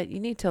know what,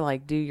 you need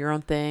to do your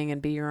own thing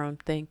and be your own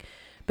thing.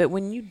 But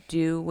when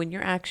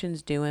your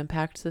actions do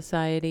impact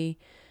society,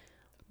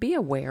 be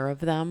aware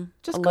of them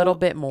a little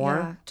bit more.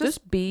 Yeah,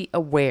 just be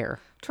aware.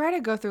 Try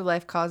to go through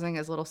life causing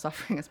as little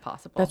suffering as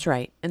possible. That's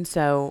right. And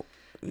so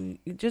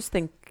just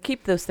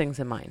keep those things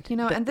in mind.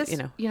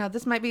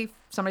 This might be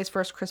somebody's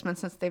first Christmas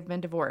since they've been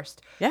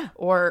divorced. Yeah.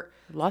 Or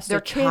lost their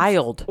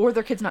child. Or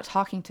their kid's not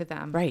talking to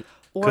them. Right.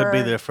 Or, could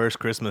be their first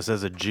Christmas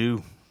as a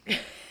Jew.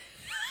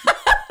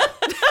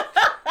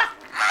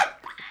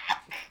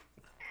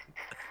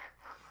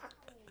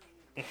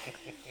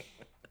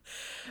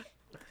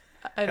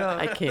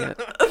 I can't.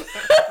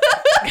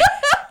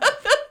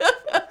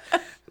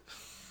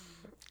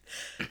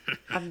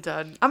 I'm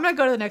done. I'm going to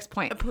go to the next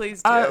point.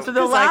 Please do. So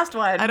the last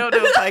one. I don't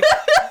know if I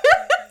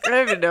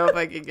don't even know if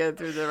I can get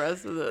through the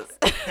rest of this.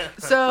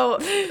 So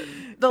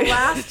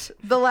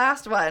the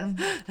last one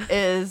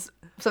is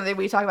something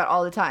we talk about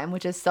all the time,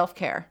 which is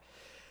self-care.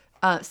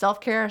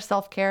 Self-care,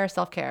 self-care,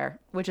 self-care,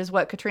 which is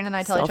what Katrina and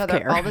I tell each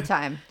other all the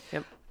time.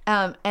 Yep.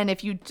 And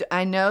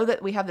I know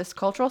that we have this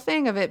cultural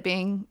thing of it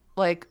being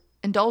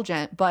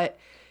indulgent, but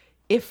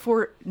if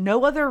for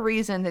no other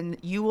reason than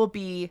you will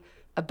be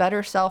a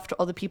better self to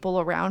all the people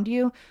around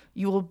you,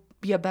 you will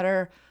be a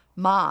better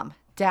mom,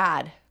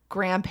 dad,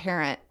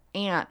 grandparent,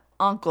 aunt,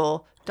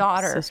 uncle,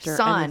 daughter, sister,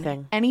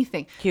 son,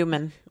 anything.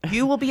 Human.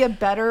 You will be a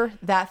better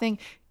that thing.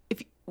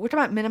 If we're talking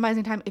about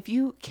minimizing time, if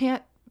you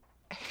can't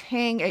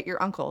hang at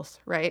your uncle's,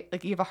 right?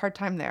 Like you have a hard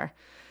time there.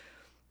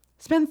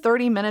 Spend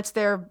 30 minutes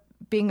there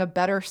being a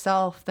better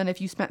self than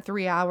if you spent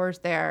 3 hours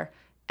there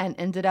and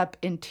ended up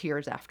in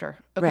tears after.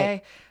 Okay.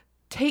 Right.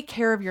 Take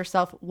care of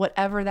yourself,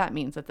 whatever that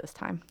means at this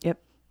time. Yep.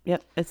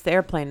 It's the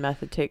airplane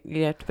method.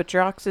 You have to put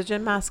your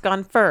oxygen mask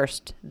on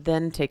first,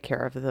 then take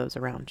care of those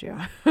around you.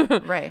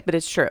 Right. But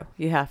it's true.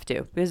 You have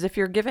to. Because if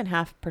you're given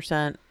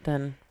 0.5%,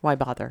 then why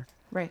bother?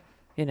 Right.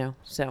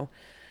 So,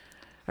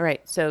 all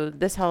right. So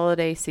this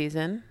holiday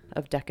season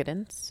of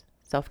decadence,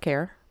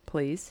 self-care,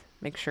 please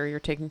make sure you're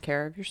taking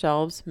care of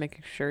yourselves,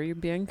 making sure you're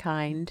being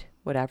kind,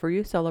 whatever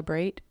you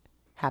celebrate,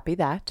 happy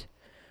that.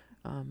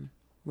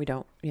 We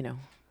don't,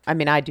 I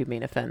mean, I do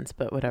mean offense,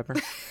 but whatever.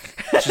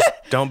 Just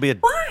don't be a...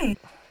 Why?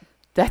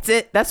 That's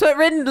it. That's what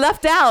Ridden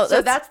left out.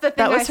 So that's the thing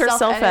that was I her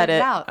self-edit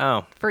out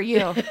Oh, for you.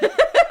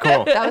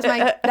 cool.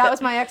 That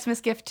was my Xmas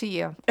gift to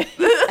you.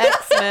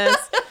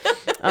 Xmas.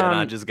 And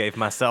I just gave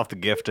myself the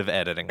gift of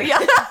editing.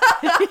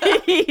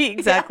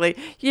 Exactly.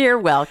 You're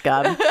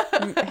welcome.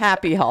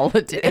 Happy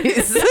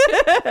holidays.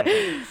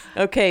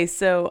 Okay,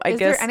 so I Is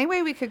guess. there any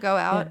way we could go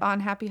out on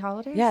Happy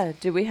Holidays? Yeah.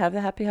 Do we have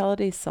the Happy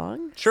Holidays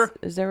song? Sure.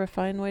 Is there a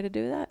fine way to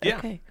do that? Yeah.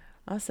 Okay.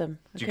 Awesome.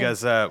 Do Okay. you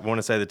guys want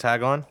to say the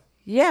tagline?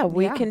 Yeah,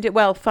 we Yeah. can do.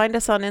 Well, find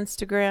us on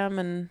Instagram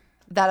and.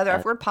 That Other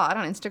F Word Pod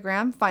on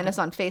Instagram. Find us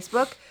on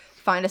Facebook.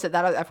 Find us at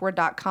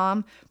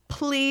thatotherfword.com.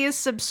 Please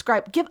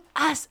subscribe. Give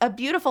us a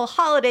beautiful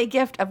holiday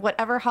gift of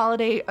whatever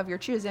holiday of your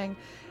choosing.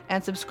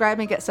 And subscribe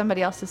and get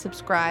somebody else to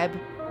subscribe.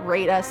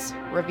 Rate us.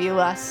 Review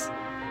us.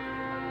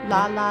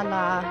 La, la,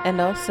 la.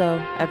 And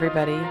also,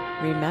 everybody,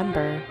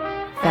 remember,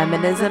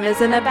 feminism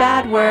isn't a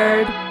bad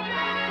word.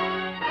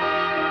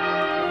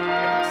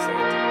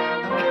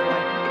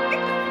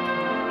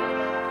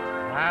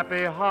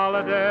 Happy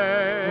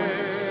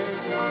holiday.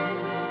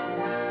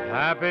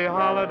 Happy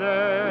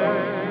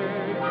holiday.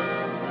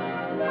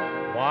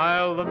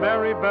 While the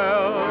merry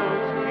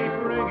bells keep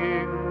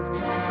ringing,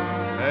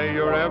 may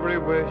your every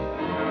wish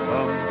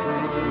come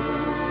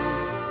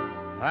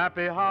true.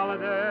 Happy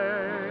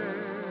holiday.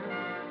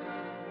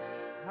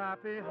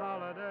 Happy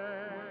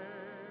holiday.